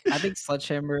think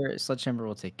Sledgehammer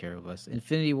will take care of us.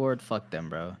 Infinity Ward, fuck them,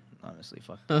 bro. Honestly,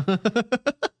 fuck them.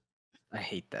 I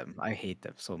hate them. I hate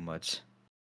them so much.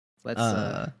 Let's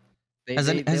they, has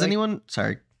they, they like, anyone?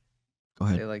 Sorry, go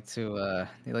ahead. they like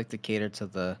to cater to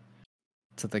the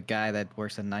guy that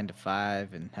works a 9 to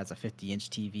 5 and has a 50-inch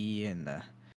TV and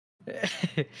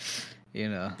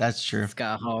That's true. just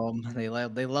got home. They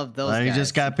love those. Well, you guys.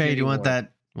 just got paid. You want Infinity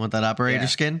that operator Yeah.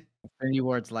 skin? Infinity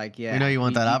Ward's like, yeah. We know you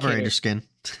want that we operator cater- skin.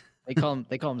 They call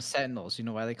them sentinels. You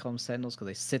know why they call them sentinels? Because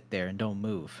they sit there and don't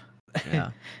move. Yeah,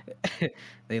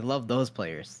 They love those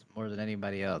players more than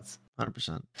anybody else.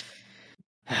 100%.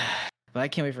 But I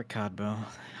can't wait for COD, bro.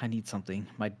 I need something.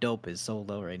 My dope is so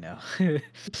low right now.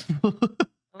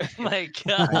 Oh my I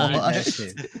god. need What? that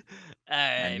shit.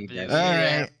 Alright, need Blue.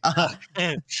 that All shit.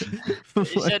 right.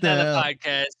 Shut down the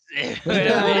podcast.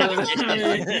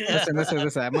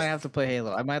 Listen. I might have to play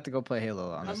Halo. I might have to go play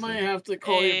Halo, I honestly. might have to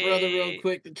call your brother real Hey.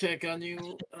 quick to check on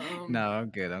you. No, I'm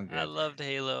good. I loved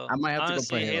Halo. I might have to go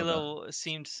Honestly, play Halo, Halo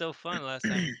seemed so fun last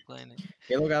time we were playing it.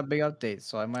 Halo got a big update,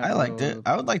 so I might. I Have liked to it.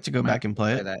 I would like to go I might back have and to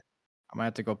play it. that. I might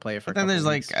have to go play it for. But then a there's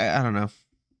couple like weeks. I don't know.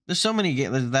 There's so many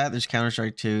games. There's that. There's Counter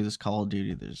Strike 2. There's Call of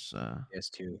Duty. There's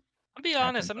PS2 I'll be Happens,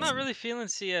 honest, I'm not doesn't it? really feeling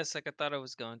CS like I thought I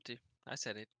was going to. I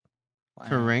said it.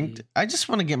 for ranked. I just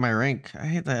want to get my rank. I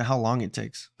hate that how long it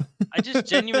takes. I just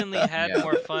genuinely had Yeah.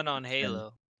 more fun on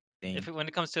Halo. Dang. When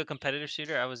it comes to a competitive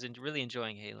shooter, I was really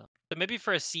enjoying Halo. So maybe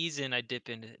for a season, I dip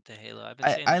into Halo. I've been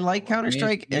saying I that for a like while. Counter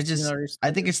Strike. Me- I me just too,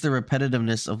 I think it's the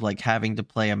repetitiveness of like having to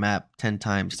play a map 10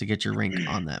 times to get your rank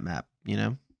on that map. You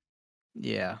know,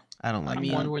 Yeah. I don't like.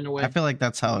 mean, that. one win away. I feel like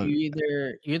that's how. You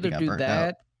either got do burnt out.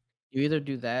 that. You either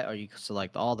do that or you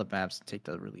select all the maps and take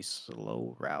the really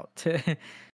slow route. Play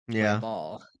Yeah,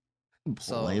 ball.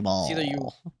 So play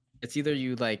ball. it's either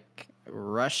you like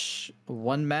rush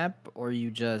one map or you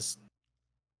just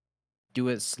do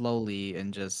it slowly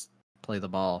and just play the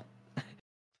ball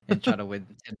and try to win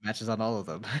 10 matches on all of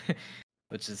them,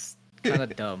 which is kind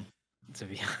of dumb to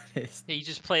be honest. Yeah, you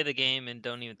just play the game and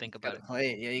don't even think about Gotta it.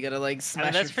 play it. Yeah, you gotta like I smash.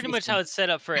 mean, that's your pretty face much in. how it's set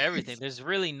up for everything. There's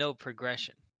really no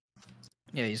progression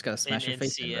Yeah, you just gotta smash your in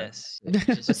face in, bro. CS.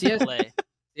 You just CS play.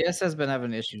 CS has been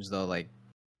having issues though, like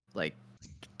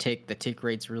the tick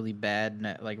rate's really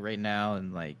bad, like right now,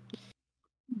 and like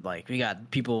Like we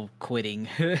got people quitting.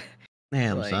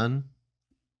 Damn, Like- son.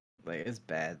 Like it's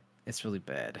bad. It's really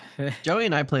bad. Joey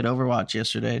and I played Overwatch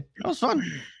yesterday. It was fun.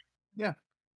 Yeah.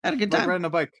 Had a good Like time. riding a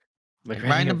bike. Like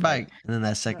Riding a bike. And then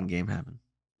that second game happened.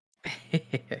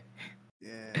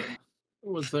 Yeah.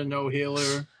 Was there no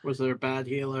healer? Was there a bad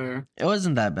healer? It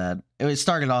wasn't that bad. It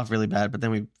started off really bad, but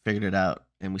then we figured it out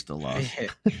and we still lost.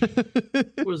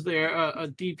 Was there a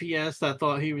DPS that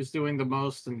thought he was doing the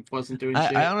most and wasn't doing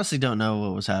shit? I honestly don't know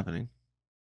what was happening.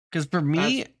 Because for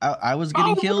me, I was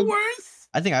getting healed. Worse?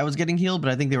 I think I was getting healed, but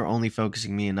I think they were only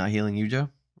focusing me and not healing you, Joe.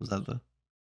 Was that the?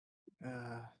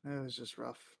 It was just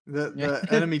rough. The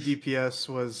enemy DPS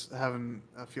was having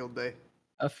a field day.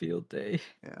 A field day.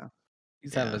 Yeah.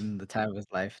 He's Yeah. having the time of his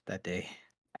life that day.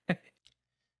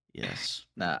 Yes.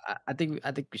 Nah, I think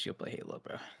we should play Halo,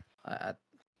 bro.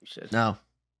 We should. No.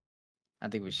 I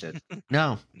think we should.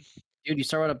 No. Dude, you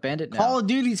start with a bandit now. Call of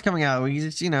Duty's coming out. We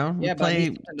just, we Yeah, but I play need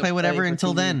something to play whatever play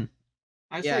until between- then.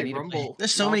 I Yeah, I say need to play- Rumble.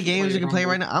 There's so Y'all many should games you can play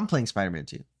Rumble. right now. I'm playing Spider-Man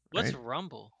 2. What's Right?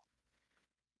 Rumble?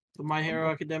 The My Hero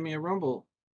Academia Rumble.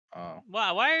 Oh,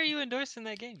 Why are you endorsing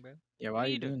that game, bro? yeah. What Why are are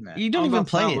you you doing? doing that? You don't I'm even about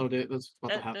to play it. download it. That's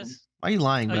about to happen. That's Why are you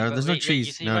lying, Oh, bro? you- There's no wait, you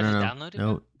trees. said you No, about no, to no. download it,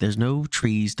 No, bro? there's no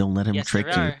trees. Don't let him yes, trick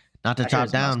there you. are. Not to I hear chop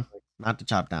his mouse down. click. Not to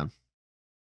chop down.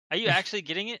 Are you actually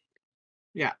getting it?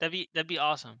 Yeah. That'd be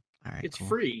awesome. All right. It's cool.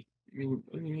 free. I mean,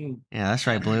 what do you mean? Yeah, that's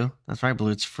right, Blue. That's right,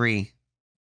 Blue. It's free.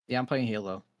 Yeah, I'm playing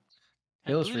Halo.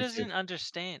 And Halo's Blue free doesn't too.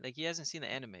 understand. Like he hasn't seen the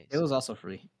animes. Halo's also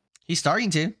free. He's starting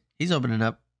to. He's opening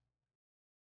up.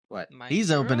 What? My He's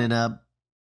Hero? opening up.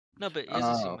 No, but he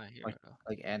hasn't seen Oh, my hero. though.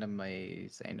 Like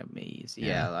animes.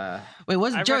 Yeah. Yeah. Wait, I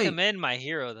wasn't Joey? recommend my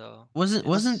hero though. Wasn't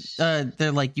It's-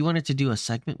 there like you wanted to do a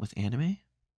segment with anime?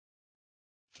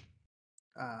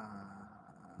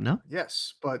 No?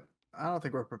 Yes, but I don't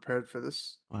think we're prepared for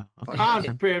this. Wow. Okay. I'm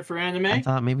then. prepared for anime. I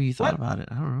thought maybe you thought What? about it.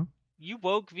 I don't know. You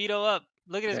woke Vito up.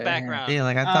 Look at his Yeah. background. Yeah,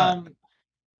 like I thought.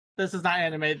 This is not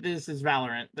anime. This is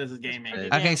Valorant. This is gaming. pretty-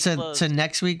 Okay, damn so close.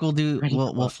 next week we'll do Pretty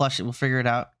we'll close. flush it. We'll figure it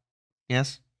out.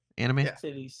 Yes, anime. Yeah.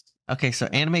 Cities. Okay, so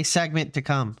anime segment to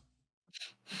come.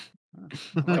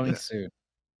 Coming soon.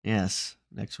 Yes,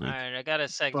 next All week. right, I got a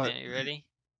segment. You ready?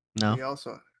 No. We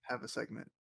also have a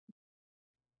segment.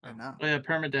 And now Yeah,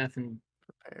 permadeath and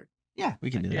prepared. Yeah,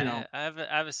 we can do You that. know. I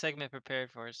have a segment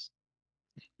prepared for us.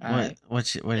 All right. What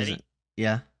is Ready? it?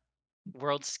 Yeah.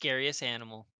 World's scariest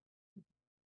animal.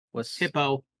 What's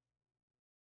hippo.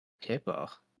 Hippo?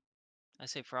 I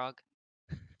say frog.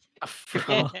 A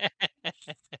frog.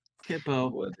 Hippo.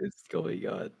 What is going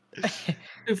on?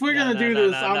 If we're No, gonna no, do no,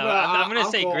 this, no, I'm no. gonna, I'm gonna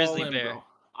I'll say go all grizzly in, bear. bro.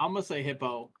 I'm gonna say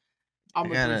hippo. I'm I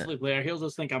a gotta- grizzly player. He'll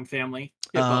just think I'm family.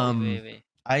 Hippo. Wait.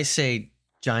 I say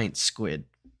giant squid.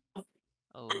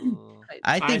 Oh,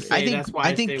 I think I say that's think why I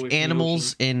I stay think away from the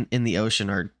animals in the ocean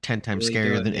are 10 times Really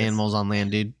scarier doing than this. animals on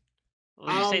land, dude.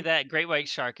 well, you say Um, that great white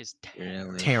shark is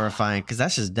Really? Terrifying, because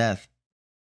that's just death.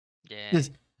 Yeah.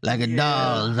 Just like a Yeah.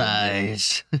 doll's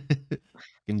eyes.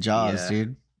 In Jaws, Yeah.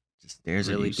 dude. Just stares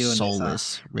Really at you, doing this, huh?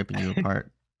 soulless, ripping you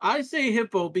apart. I say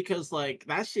hippo because like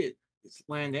that shit is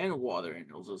land and water, and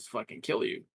it'll just fucking kill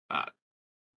you.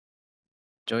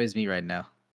 Joy's me right now.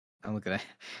 I'm looking at.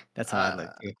 That's how I look.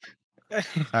 Too.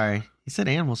 Sorry, he said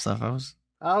animal stuff.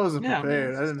 I wasn't Yeah.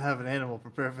 prepared. I didn't have an animal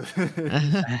prepared for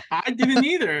this. I didn't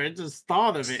either. I just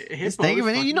thought of it. Just Hippo think is of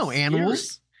it. You fucking know scary.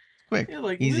 animals. Quick, Yeah,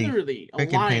 like easy. literally a Quick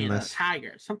and lion, a painless.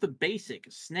 tiger, something basic,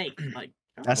 a snake. Like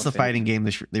That's the Elephant. fighting game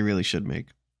they really should make.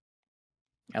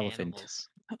 Elephant. Animals.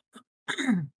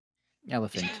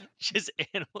 Elephant. Just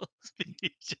animals beat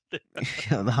each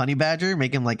other. The honey badger,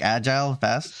 make him like agile and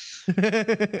fast.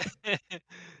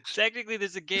 Technically,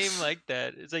 there's a game like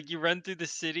that. It's like you run through the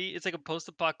city. It's like a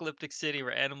post-apocalyptic city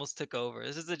where animals took over.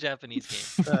 This is a Japanese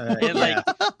game. And, like,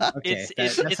 Okay, it's that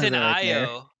it's says an it right there.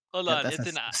 IO. Hold on,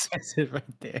 That's it right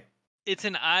there. it's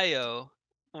an IO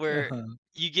where Uh-huh.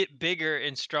 you get bigger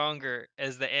and stronger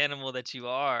as the animal that you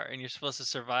are, and you're supposed to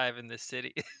survive in this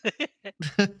city.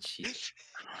 Jeez.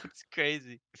 It's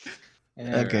crazy. Okay.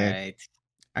 Alright.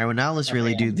 All right, well now let's I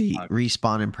really forgot do to the talk.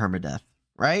 respawn and permadeath,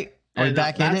 right? Are we and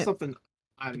back in that's it? Something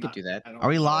I'm We could not- do that. I don't Are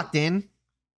we know. locked in?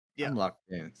 Yeah. I'm locked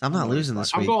in. I'm not always losing this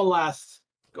locked I'm week. going last.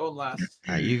 Going last.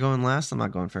 All right, you going last? I'm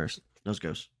not going first. Nose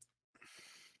goes.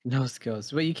 in. Nose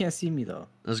goes. Wait, you can't see me though.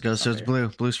 Nose goes. So it's Okay. blue.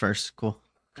 Blue's first. Cool.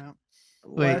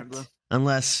 Wait. What?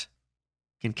 Unless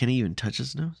can he even touch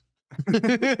his nose?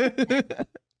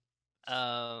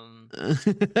 Um,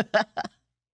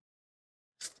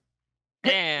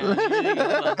 damn. you really-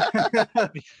 hold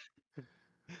on.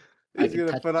 I He's can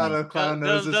gonna touch put on my- a clown Don't-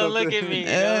 nose or don't something. look at me.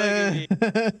 Don't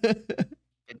look at me.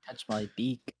 And touch my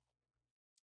beak.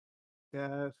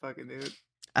 Yeah, fucking dude.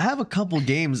 I have a couple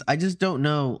games. I just don't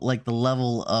know like the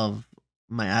level of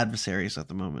my adversaries at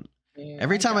the moment.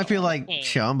 Every time I feel like,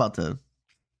 chill, I'm about to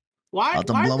Why About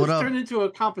to did blow this it up. turn into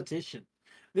a competition?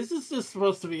 This is just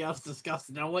supposed to be us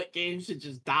discussing on what game should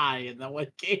just die and then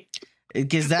what game.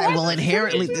 because that Why will does it turn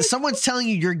inherently. into a- Someone's telling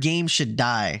you your game should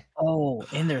die. Oh,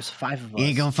 and there's 5 of us. You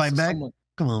ain't gonna fight So back?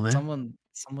 Come on, man.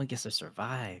 Someone gets to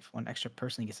survive. One extra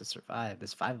person gets to survive.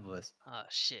 There's 5 of us. Oh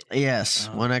shit. Yes,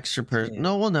 Oh, one extra person. shit.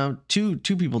 No, well, no, two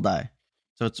people die,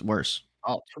 so it's worse.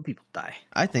 Oh, 2 people die.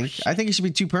 I think. I think it should be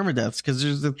 2 permadeaths because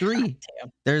there's the 3.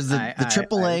 Damn. There's the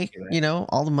AAA, see that. you know,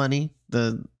 all the money,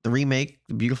 the remake,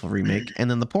 the beautiful remake,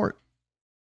 and then the port,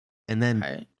 and then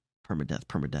Alright.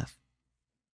 permadeath,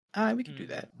 Alright, we can do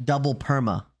that. double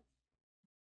perma.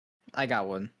 I got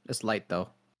one. It's light though.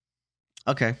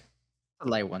 Okay, A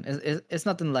light one. It's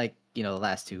nothing like, the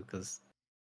last 2 because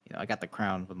I got the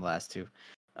crown from the last 2.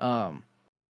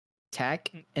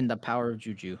 Tack and the Power of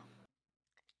Juju.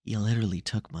 you literally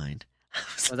took mine.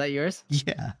 Was that yours?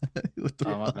 Yeah. What the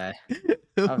Oh, my fuck? bad.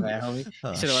 My bad, homie.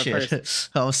 Oh, Should've went shit.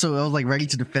 Oh, so I was like ready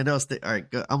to defend us. All right,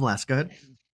 go. I'm last. Go ahead.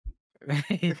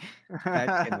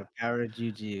 Tack and the Power of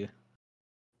Juju.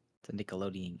 It's a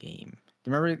Nickelodeon game.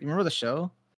 You remember the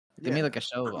show? They made Yeah. like a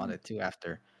show on it too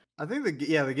after. I think the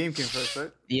game came first,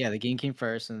 right? Yeah, the game came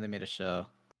first and they made a show.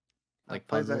 I Like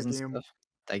played that puzzles and game. stuff.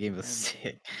 That game was and-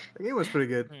 sick. The game was pretty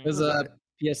good. Mm. It was alright.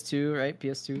 PS2, right?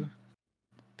 PS2?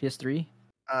 PS3?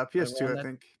 PS2, around I that-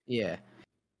 think. Yeah.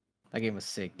 That game was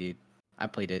sick, dude. I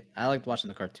played it. I liked watching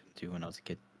the cartoon too when I was a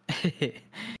kid.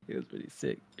 It was pretty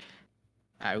sick.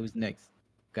 Alright, who's next?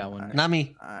 Got one. Not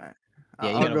me. Alright. Yeah,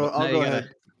 you I'll gotta go. vote. No, I'll you go gotta-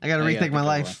 ahead. I gotta Oh, you gotta rethink my pick a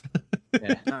life.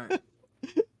 Yeah. Alright.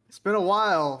 It's been a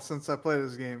while since I played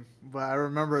this game, but I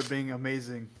remember it being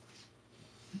amazing.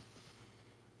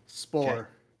 Spore.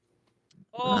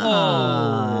 Oh,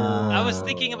 I was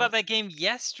thinking Oh. about that game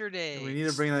yesterday. We need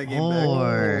to bring that game back.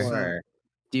 Spore. Or-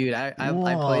 Dude, I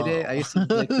played it. I used to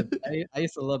like I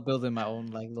used to love building my own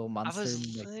like little I monster. was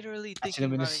and, like, literally catching thinking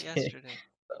them in the about it shit. yesterday.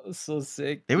 that was so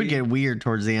sick. They would dude. get weird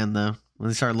towards the end though when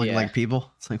they started looking Yeah. like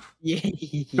people. It's like yeah.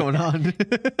 what's going on?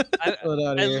 Hold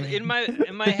on I, here.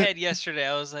 in my head yesterday,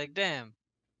 I was like, "Damn,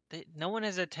 no one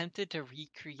has attempted to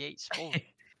recreate Spore."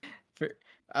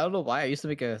 I don't know why I used to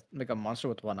make a monster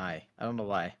with one eye. I don't know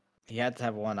why. He had to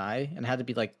have one eye and it had to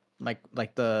be like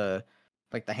the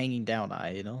hanging down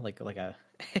eye, like a.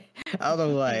 I don't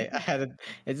know why.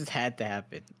 It just had to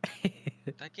happen.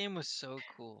 It That game was so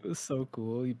cool. was so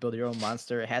cool. You build your own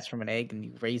monster. It hatched from an egg and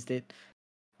you raised it.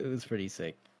 It was pretty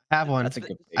sick. I have one. That's a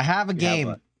good. Pick. I have a You game.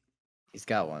 one. He's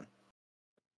got one.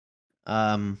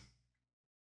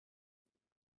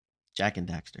 Jack and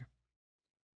Daxter.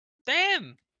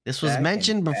 Damn. This was Jack and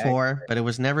mentioned before, but it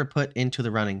was never put into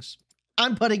the runnings.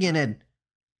 I'm putting it in.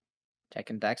 Jack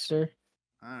and Daxter.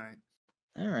 Alright.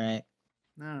 All right.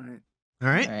 Alright. All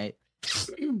right. All right.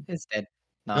 It's dead.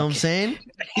 No, Know what I'm saying?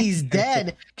 He's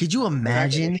dead. Could you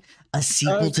imagine a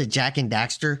sequel to Jack and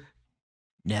Daxter?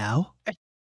 Now?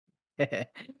 saying.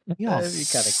 You know how That'd be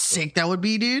kinda cool. sick that would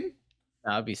be, dude?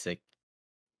 That'd be sick.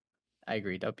 I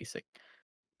agree. That'd be sick.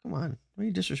 Come on. Why are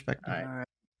you disrespecting? All right. Alright.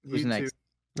 Who's You next?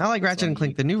 I like What's Ratchet on and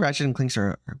Clink. you? The new Ratchet and Clinks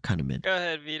are kind of mid. Go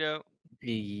ahead, Vito.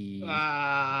 Vito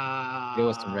Ah,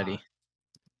 wasn't ready.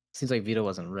 Seems like Vito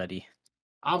wasn't ready.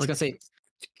 I was gonna say,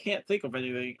 Can't think of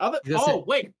anything. He's gonna say-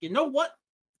 Wait, you know what?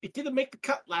 It didn't make the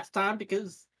cut last time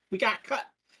because we got cut.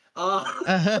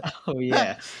 oh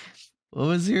yeah, What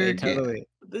was your they game? totally.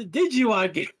 The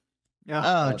Digimon game. Yeah.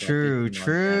 Oh, that true, Digimon.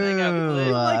 true. got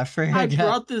played. I I forgot.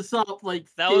 brought this up like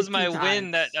That was 50 my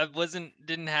win. That times.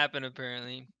 didn't happen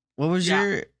apparently. What was Yeah.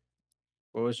 your?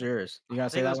 What was yours? You gotta I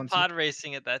say think it that was one. too? pod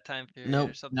racing at that time period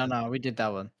Nope. or something. No, we did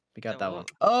that one. We got Yeah, that what- one.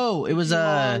 Oh, it was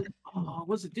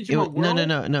Was it it Digimon wa-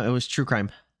 World? no. It was True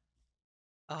Crime.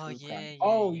 Oh True yeah, Crime. yeah.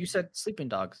 Oh, yeah. you said Sleeping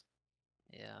Dogs,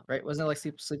 Yeah. right? Wasn't it like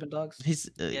Sleeping Dogs? He's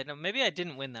Yeah. No, maybe I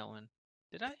didn't win that one.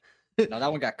 Did I? No,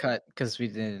 that one got cut because we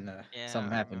didn't. Yeah,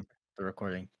 Something I happened. remember. The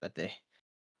recording that day.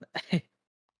 The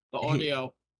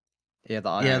audio. Yeah, the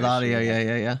audio. yeah, the audio.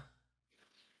 issue. Yeah.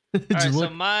 All Did right. you So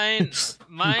look- mine.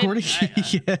 recording?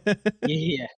 I,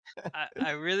 Yeah.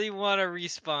 I really want to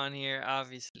respawn here.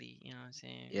 Obviously, you know what I'm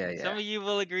saying. Yeah, Some yeah. of you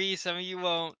will agree. Some of you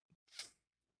won't.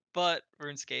 But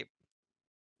RuneScape.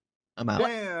 I'm out.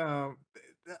 Damn.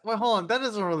 Well, hold on. That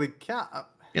doesn't really count.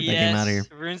 Get that game out of here.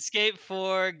 RuneScape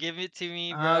 4. Give it to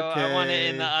me, bro. I want it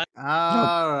in the. All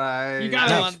right. You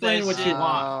gotta No. explain what you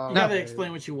want. You No. gotta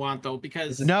explain what you want though,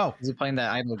 because No. He's been playing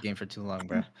that idle game for too long,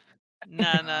 bro.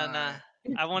 Nah.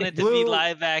 I want it to be Blue-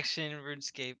 live action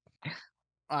RuneScape.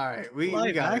 All right. We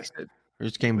Live got action. it.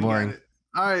 This game We got boring. it.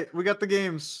 All right, we got the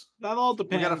games. That all gotta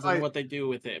depends on fight. what they do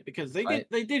with it because they Fight.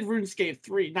 did RuneScape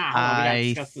 3. Nah, hold on, we gotta I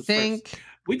discuss this first. think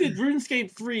We did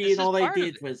RuneScape 3 This and is all they part of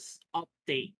did it. was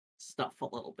update stuff a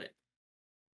little bit.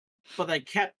 But they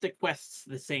kept the quests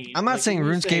the same. I'm not Like, saying when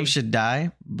you RuneScape say- should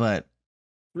die, but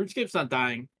RuneScape's not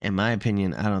dying. in my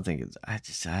opinion, I don't think it's.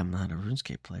 I'm not a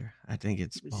RuneScape player. I think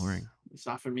it's boring. It's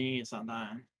not for me, it's not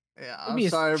dying. Yeah, It'll I'm be a-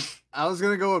 sorry. I was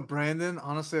gonna go with Brandon.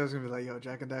 Honestly, I was gonna be like, "Yo,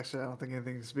 Jack and Daxter." I don't think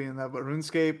anything's being that, but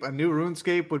RuneScape, a new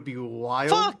RuneScape would be wild.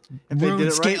 Fuck if they did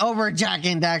it RuneScape right. over Jack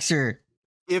and Daxter.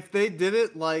 If they did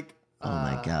it like, Oh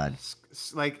my God.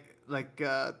 like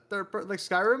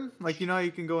Skyrim, like how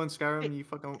you can go in Skyrim and you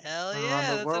fucking Hell run yeah, around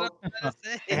the that's world, what I'm trying to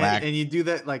say. Whack. and you do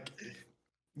that like, you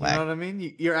Whack. know what I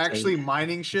mean? You're actually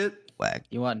mining shit. Whack.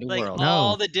 You want New Like World? No.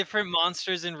 all the different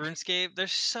monsters in RuneScape,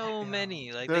 there's so Yeah,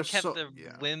 many. Like they there's kept so- the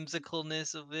yeah.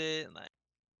 whimsicalness of it. Like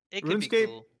it could be RuneScape,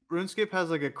 cool. RuneScape has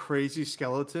like a crazy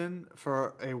skeleton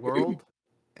for a world,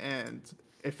 and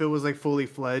if it was like fully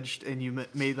fledged and you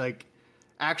made like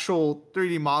actual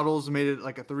 3D models, made it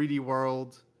like a 3D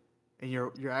world, and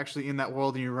you're actually in that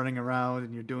world and you're running around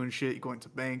and you're doing shit. You're going to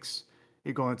banks,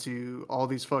 you're going to all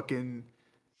these fucking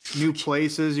new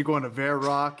places. You're going to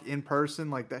Rock in person.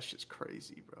 Like that shit's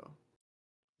crazy, bro.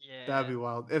 Yeah. That'd be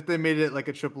wild if they made it like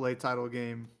a AAA title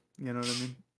game. You know what I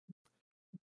mean?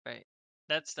 Right.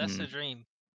 That's the Mm. dream.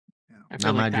 I feel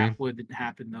Not my like dream. that would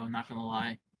happen though, not gonna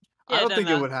lie. I don't no, think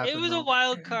it no, would happen, It was though. a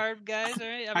wild card, guys. All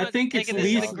right. I'm I not think it's taking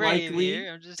this to the least grave likely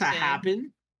here. I'm just to saying.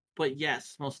 happen, but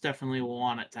yes, most definitely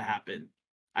want it to happen.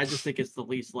 I just think it's the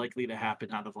least likely to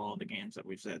happen out of all the games that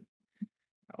we've said.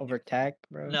 Over tech,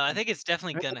 bro. No, I think it's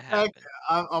definitely gonna Tech, happen.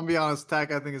 I'll be honest.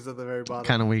 Tech, I think, is at the very bottom.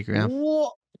 Kind of weak, yeah.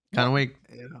 What? Kind of weak.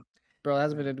 Yeah. Bro,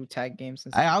 hasn't been a new tag game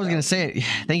since. I was gonna say it.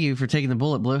 Thank you for taking the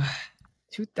bullet, Blue.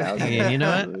 2000. Yeah, you know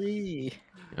what? You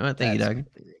know what? Thank you, Doug.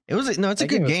 It was it's a That game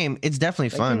good was- game. It's definitely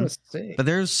fun. But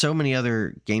there's so many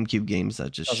other GameCube games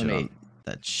that just shit on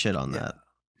 2008. that.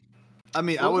 I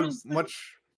mean, I What would was the-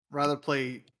 much rather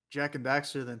play Jack and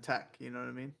Daxter than Tech. You know what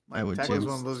I mean? I would Tech too. is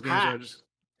one of those games where I Hack. just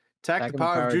Tech, the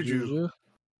power of Juju.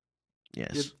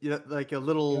 Yes. You're like a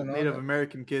little don't know Native that.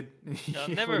 American kid. I'll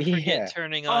never Yeah. forget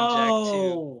turning on Jack 2.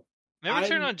 Oh, Remember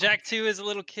turning I'm- on Jack 2 as a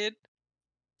little kid?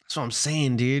 That's what I'm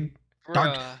saying, dude.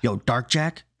 Bruh. Dark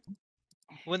Jack.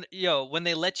 When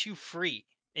they let you free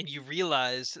and you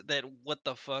realize that what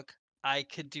the fuck, I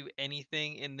could do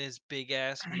anything in this big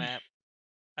ass map.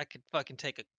 I could fucking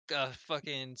take a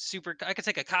fucking super. I could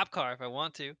take a cop car if I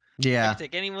want to. I Yeah. could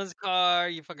take anyone's car.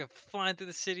 You fucking flying through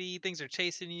the city. Things are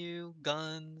chasing you.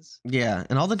 Guns. Yeah,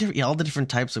 and all the different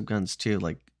types of guns too.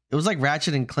 Like it was like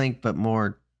Ratchet and Clank, but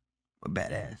more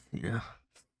badass. You know,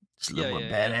 just a little more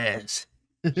Yeah. badass.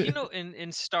 You know,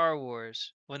 in Star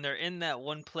Wars, when they're in that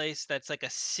one place that's like a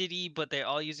city, but they're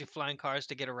all using flying cars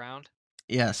to get around.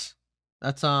 Yes,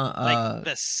 that's Like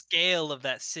the scale of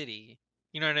that city.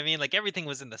 You know what I mean? Like everything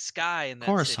was in the sky in that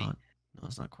city. Coruscant. No,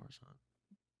 it's not Coruscant.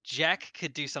 Jack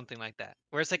could do something like that,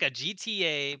 where it's like a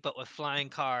GTA but with flying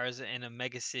cars in a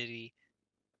mega city,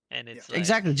 and it's like,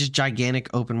 Exactly, just gigantic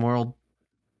open world.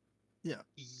 Yeah,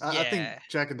 I think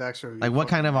Jack and Daxter. Would be Like what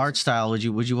kind fucking of art amazing. style would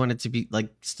you want it to be? Like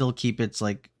still keep its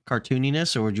like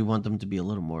cartooniness, or would you want them to be a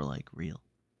little more like real?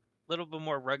 a little bit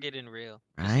more rugged and real.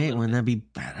 Just a Right? little Wouldn't bit.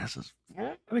 that be badass?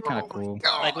 That'd be kind of cool.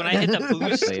 Like when I hit the I'd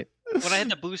boost, play it. when I hit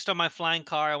the boost on my flying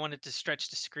car, I wanted to stretch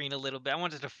the screen a little bit. I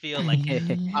wanted to feel like,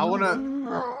 I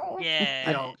wanna.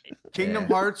 yeah, Yo, Kingdom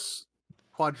Yeah. Hearts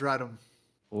Quadratum.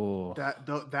 Ooh.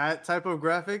 That type of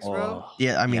graphics, bro. Oh.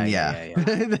 Yeah, I mean, yeah.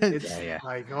 It's Yeah.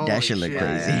 like That shit look shit.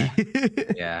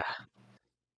 crazy. Yeah.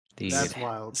 Dude. That's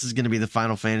wild. This is gonna be the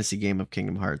Final Fantasy game of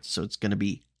Kingdom Hearts, so it's gonna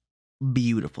be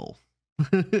beautiful.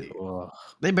 Oh.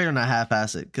 They better not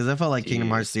half-ass it, because I felt like Kingdom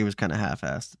Jeez. Hearts 3 was kind of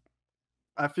half-assed.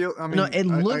 I feel. I mean, No, it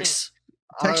looks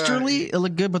Alright. texturally, it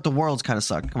looked good, but the worlds kind of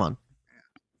sucked. Come on,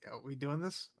 Are we doing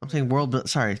this? I'm saying world, but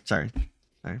sorry,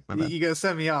 my bad. You gotta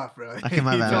set me off, bro. Okay,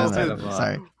 my You bad, told my me- bad.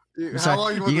 Sorry. How sorry.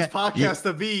 long you want You this got- podcast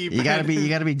to be? You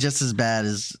gotta be just as bad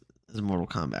as Mortal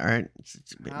Kombat, all right?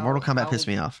 Mortal Kombat pissed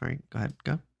me off. All right, go ahead,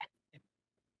 go.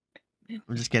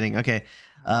 I'm just kidding. Okay,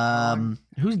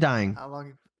 who's dying? How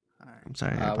long? All right. I'm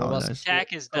sorry, I What else? apologize.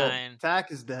 Tack is dying.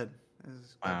 Tack is dead.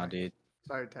 Wow, dude.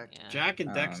 Sorry, Tack. Yeah. Jack and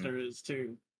Um, Dexter is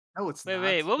too. No, it's Wait, not.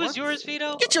 wait, what was yours,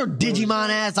 Vito? Get your Digimon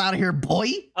ass out of here, boy!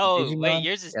 Oh, Digimon? wait,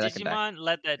 yours is Yeah, that could die. Digimon.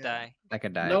 Let that Yeah. die. That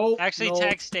could die. No, Actually, no.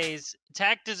 Tack stays.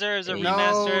 Tack deserves a No,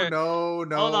 remaster. No,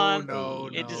 Hold on. no.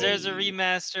 It deserves a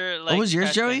remaster. Like was yours,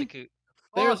 Crash Joey? Bandicoot.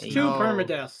 There's Fuck two no.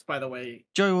 permadeaths, by the way.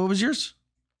 Joey, what was yours?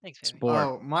 Thanks, baby. Spore.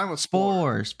 Oh, mine was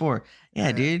Spore. Yeah,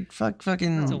 Yeah. dude.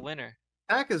 Fucking. That's a winner.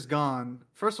 Tack is gone.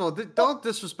 First of all, don't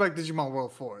disrespect Digimon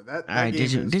World 4. That Alright, game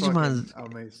is Digimon's-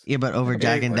 fucking amazing. Yeah, but over Okay,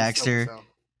 Jack and but it's still Daxter, so.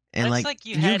 and That's like like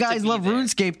you you had to guys be love there.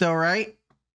 RuneScape though, right?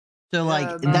 So like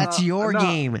Yeah, no, that's your no.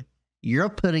 game. You're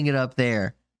putting it up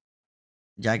there.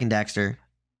 Jack and Daxter,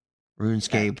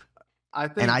 RuneScape. I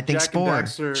think, And I think Jack and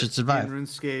Spore Daxter should survive. and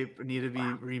RuneScape need to be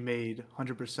remade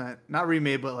 100%. Not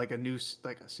remade, but like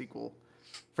a sequel.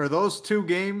 For those two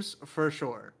games, for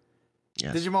sure.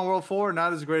 Yes. Digimon World 4,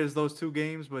 not as great as those two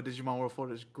games, but Digimon World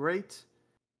 4 is great.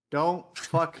 Don't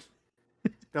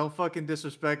fucking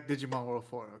disrespect Digimon World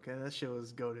 4, okay? That shit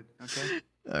was goated, okay?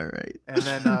 All right. And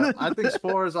then I think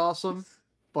Spore is awesome,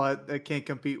 but it can't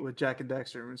compete with Jack and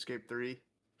Daxter and RuneScape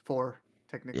 4,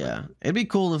 technically. Yeah, it'd be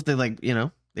cool if they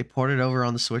they port it over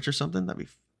on the Switch or something. That'd be.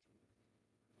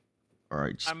 All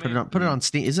right, just put it on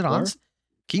Steam. Is it on? Spore?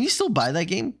 Can you still buy that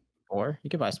game? Spore. You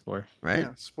can buy Spore. Right. Yeah,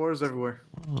 Spore's everywhere.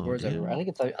 Oh, Spore's damn. everywhere. I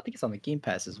think it's on the Game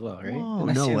Pass as well, right? Whoa, Didn't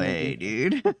I no see it on the way, Game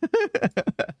dude. Yo,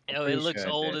 it pretty looks sure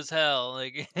I old did. as hell.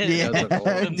 Like Yeah,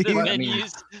 the dude. I mean,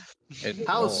 menus.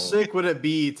 How Oh. sick would it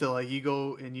be to like you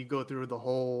go through the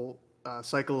whole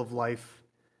cycle of life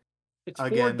It's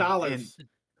again? $4.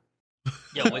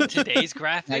 Yo, with today's Now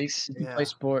you graphics, can Yeah. play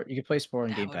Spore. You can play Spore on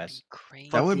that Game would Pass. be crazy.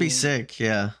 That would be Fucking- sick.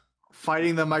 Yeah.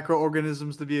 Fighting the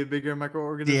microorganisms to be a bigger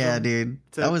microorganism. Yeah, dude.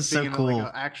 to That was so being, cool. Like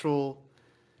an actual,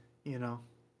 Yeah.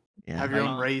 have your Like-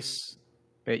 own race.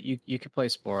 But you can play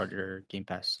Spore on your Game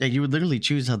Pass. Yeah, you would literally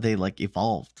choose how they like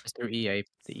evolved. It's through EA.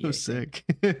 The So EA thing. sick.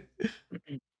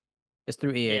 It's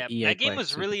through EA. Yeah, EA that game Play, was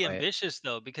so you can really play it. ambitious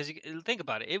though, because think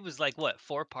about it. It was like what,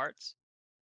 4 parts?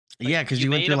 Like, Yeah, because you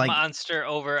went made through a like monster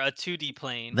over a 2D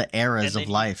plane, the eras and then of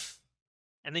you- life.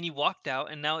 and then you walked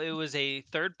out, and now it was a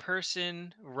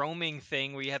third-person roaming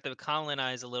thing where you have to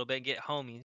colonize a little bit and get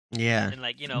homies, Yeah. and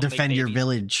like make Defend your babies.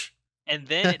 village. And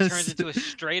then it turns into a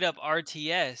straight-up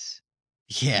RTS.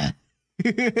 Yeah.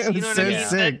 It So you was know what so I mean? Yeah.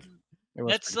 sick. It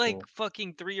was That's pretty like cool.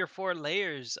 fucking 3 or 4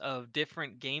 layers of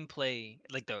different gameplay,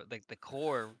 like the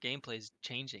core gameplay is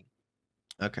changing.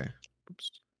 Okay.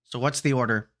 Oops. So what's the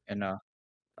order? And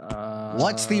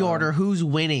What's the order? Who's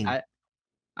winning? I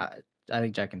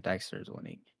think Jack and Daxter is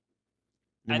winning.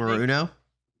 I Numero think- uno?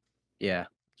 Yeah.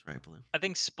 That's right, Blue. I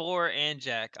think Spore and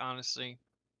Jack, honestly.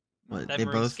 What, Then they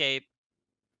both? RuneScape,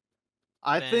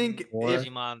 I then think if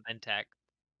Digimon, then Tack.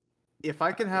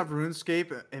 I can have RuneScape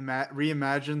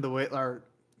reimagine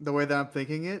the way that I'm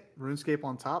thinking it, RuneScape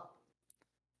on top,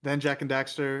 then Jack and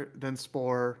Daxter, then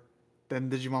Spore, then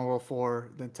Digimon World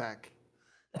 4, then Tack.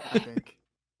 I think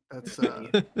that's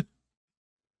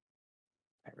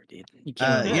I did. You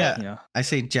can't. yeah. You know. I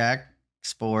say Jack,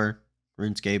 Spore,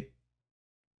 RuneScape,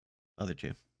 other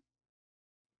two.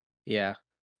 Yeah.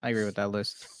 I agree with that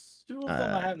list. 2 of them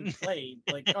I Uh, haven't played,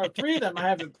 or 3 of them I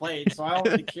haven't played, so I don't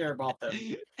really care about them.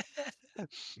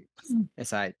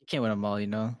 It's alright. You can't win them all. You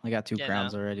know. I got 2 Yeah,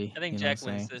 crowns no. already. I think you know Jack what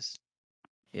I'm wins saying? this.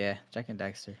 Yeah, Jack and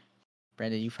Daxter.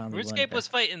 Brandon, you finally won. RuneScape was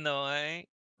fighting though, alright?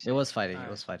 It was fighting. It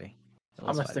Alright. was fighting. It I'm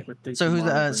was gonna fighting. stick with Digimon. So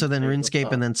who's so then What's RuneScape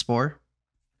up? and then Spore?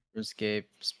 RuneScape,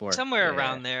 Sport. Somewhere yeah.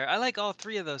 around there. I like all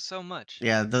 3 of those so much.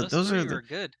 Yeah, those three are the were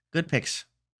good. good picks.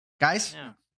 Guys,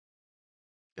 Yeah.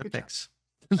 good Good job. picks.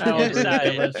 Oh, You good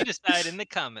decide. list. You decide in the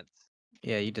comments.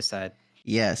 Yeah, you decide.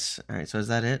 Yes. All right, so is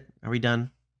that it? Are we done?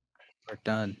 We're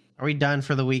done. Are we done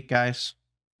for the week, guys?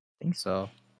 I think so.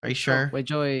 Are you sure? Wait,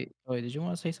 Joey, did you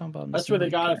want to say something about That's Missing what they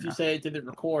Link got or if you not? say it didn't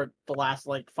record the last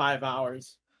 5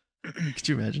 hours. Could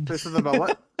you imagine? say something about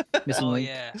what? Missing Oh Link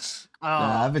yeah.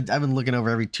 Nah, I've been looking over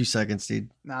every 2 seconds, dude.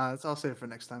 Nah, I'll save it for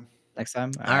next time. next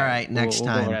time. All right, next we'll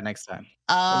go time. over that next time.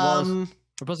 Well, Um.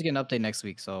 We're supposed to get an update next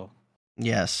week, so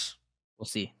Yes. we'll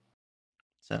see.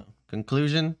 So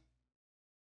conclusion: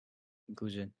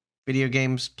 Conclusion. video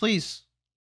games, please.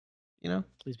 You know,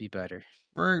 Please be better.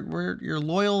 we're your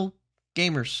loyal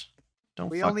gamers. Don't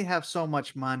We fuck. only have so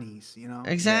much monies, you know.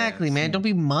 Exactly, Yes, man. yeah. Don't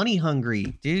be money hungry,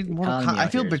 dude. economy I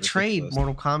out feel here is betrayed. ridiculous.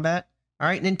 Mortal Kombat. All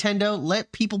right, Nintendo,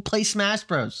 let people play Smash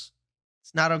Bros.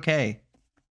 It's not okay.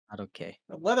 Not okay.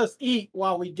 Let us eat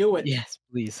while we do it. Yes,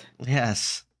 please.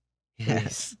 Yes,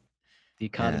 yes. The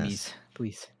economies,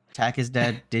 please. Tack is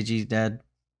dead. Digi's dead.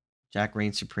 Jack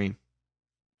reigns supreme.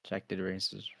 Jack did reign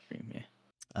supreme.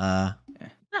 Yeah. Yeah.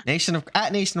 Nation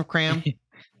of Cram.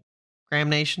 Cram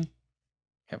Nation.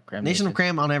 Yep, Cram Nation of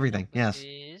Cram on everything. Yes.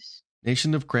 Is-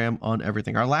 Nation of Cram on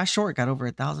everything. Our last short got over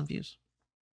 1,000 views.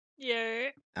 Yeah.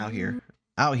 Out here.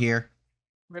 Out here.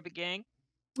 Ribbit Gang.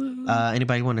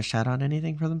 Anybody want to shout out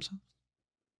anything for themselves?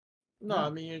 No, I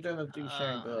mean you're gonna do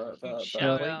sharing the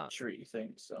shout link out. tree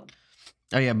thing. So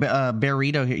Oh yeah,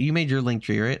 Barrito here. You made your link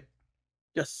tree, right?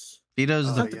 yes, Vito's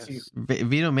Oh, the sent it to you. yes.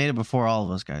 Vito made it before all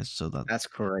of us guys, so that That's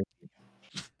correct.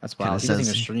 That's Kinda wild. He doesn't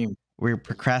even says- stream. we're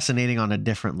procrastinating on a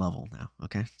different level now.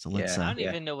 Okay, so let's. Yeah. I don't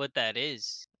even know what that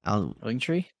is. I'll. Link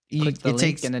tree. You, Click the it link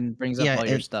takes. and then brings up all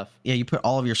your stuff. Yeah, you put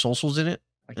all of your socials in it,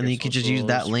 Like and then your you could just use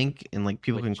that socials, link, and like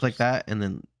people can click Twitch. that, and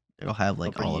then it'll have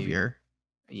like bring all of you- your.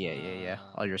 Yeah.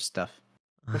 All your stuff.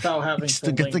 Without having Just to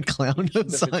to get the link clown each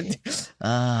notes on.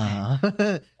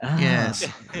 individual. Yes.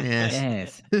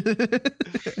 Yes.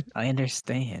 I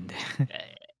understand.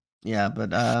 Yeah,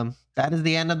 but that is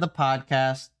the end of the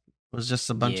podcast. It was just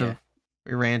a bunch of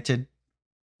we ranted.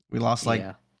 We lost like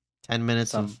 10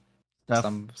 minutes of stuff.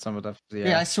 Some of the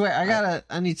Yeah, I swear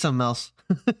I need something else.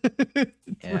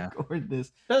 Yeah. Record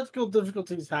this. Technical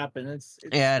difficulties happen.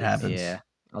 It happens. Yeah.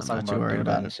 I was I'm talking not too about worried Dota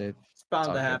about and it. shit. It's bound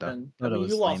all to good, though. happen. But I it mean,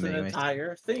 was you lost lame an anyways.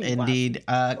 entire thing. Indeed.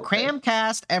 Cram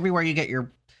Cast, everywhere you get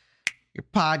your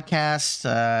podcasts,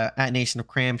 at Nation of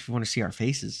Cram if you want to see our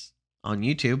faces on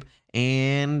YouTube.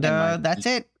 And that's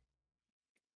it.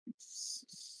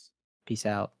 Peace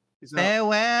out.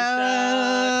 Farewell.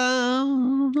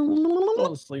 Go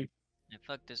to sleep.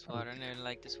 Fuck this water. I never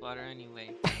liked this water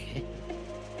anyway.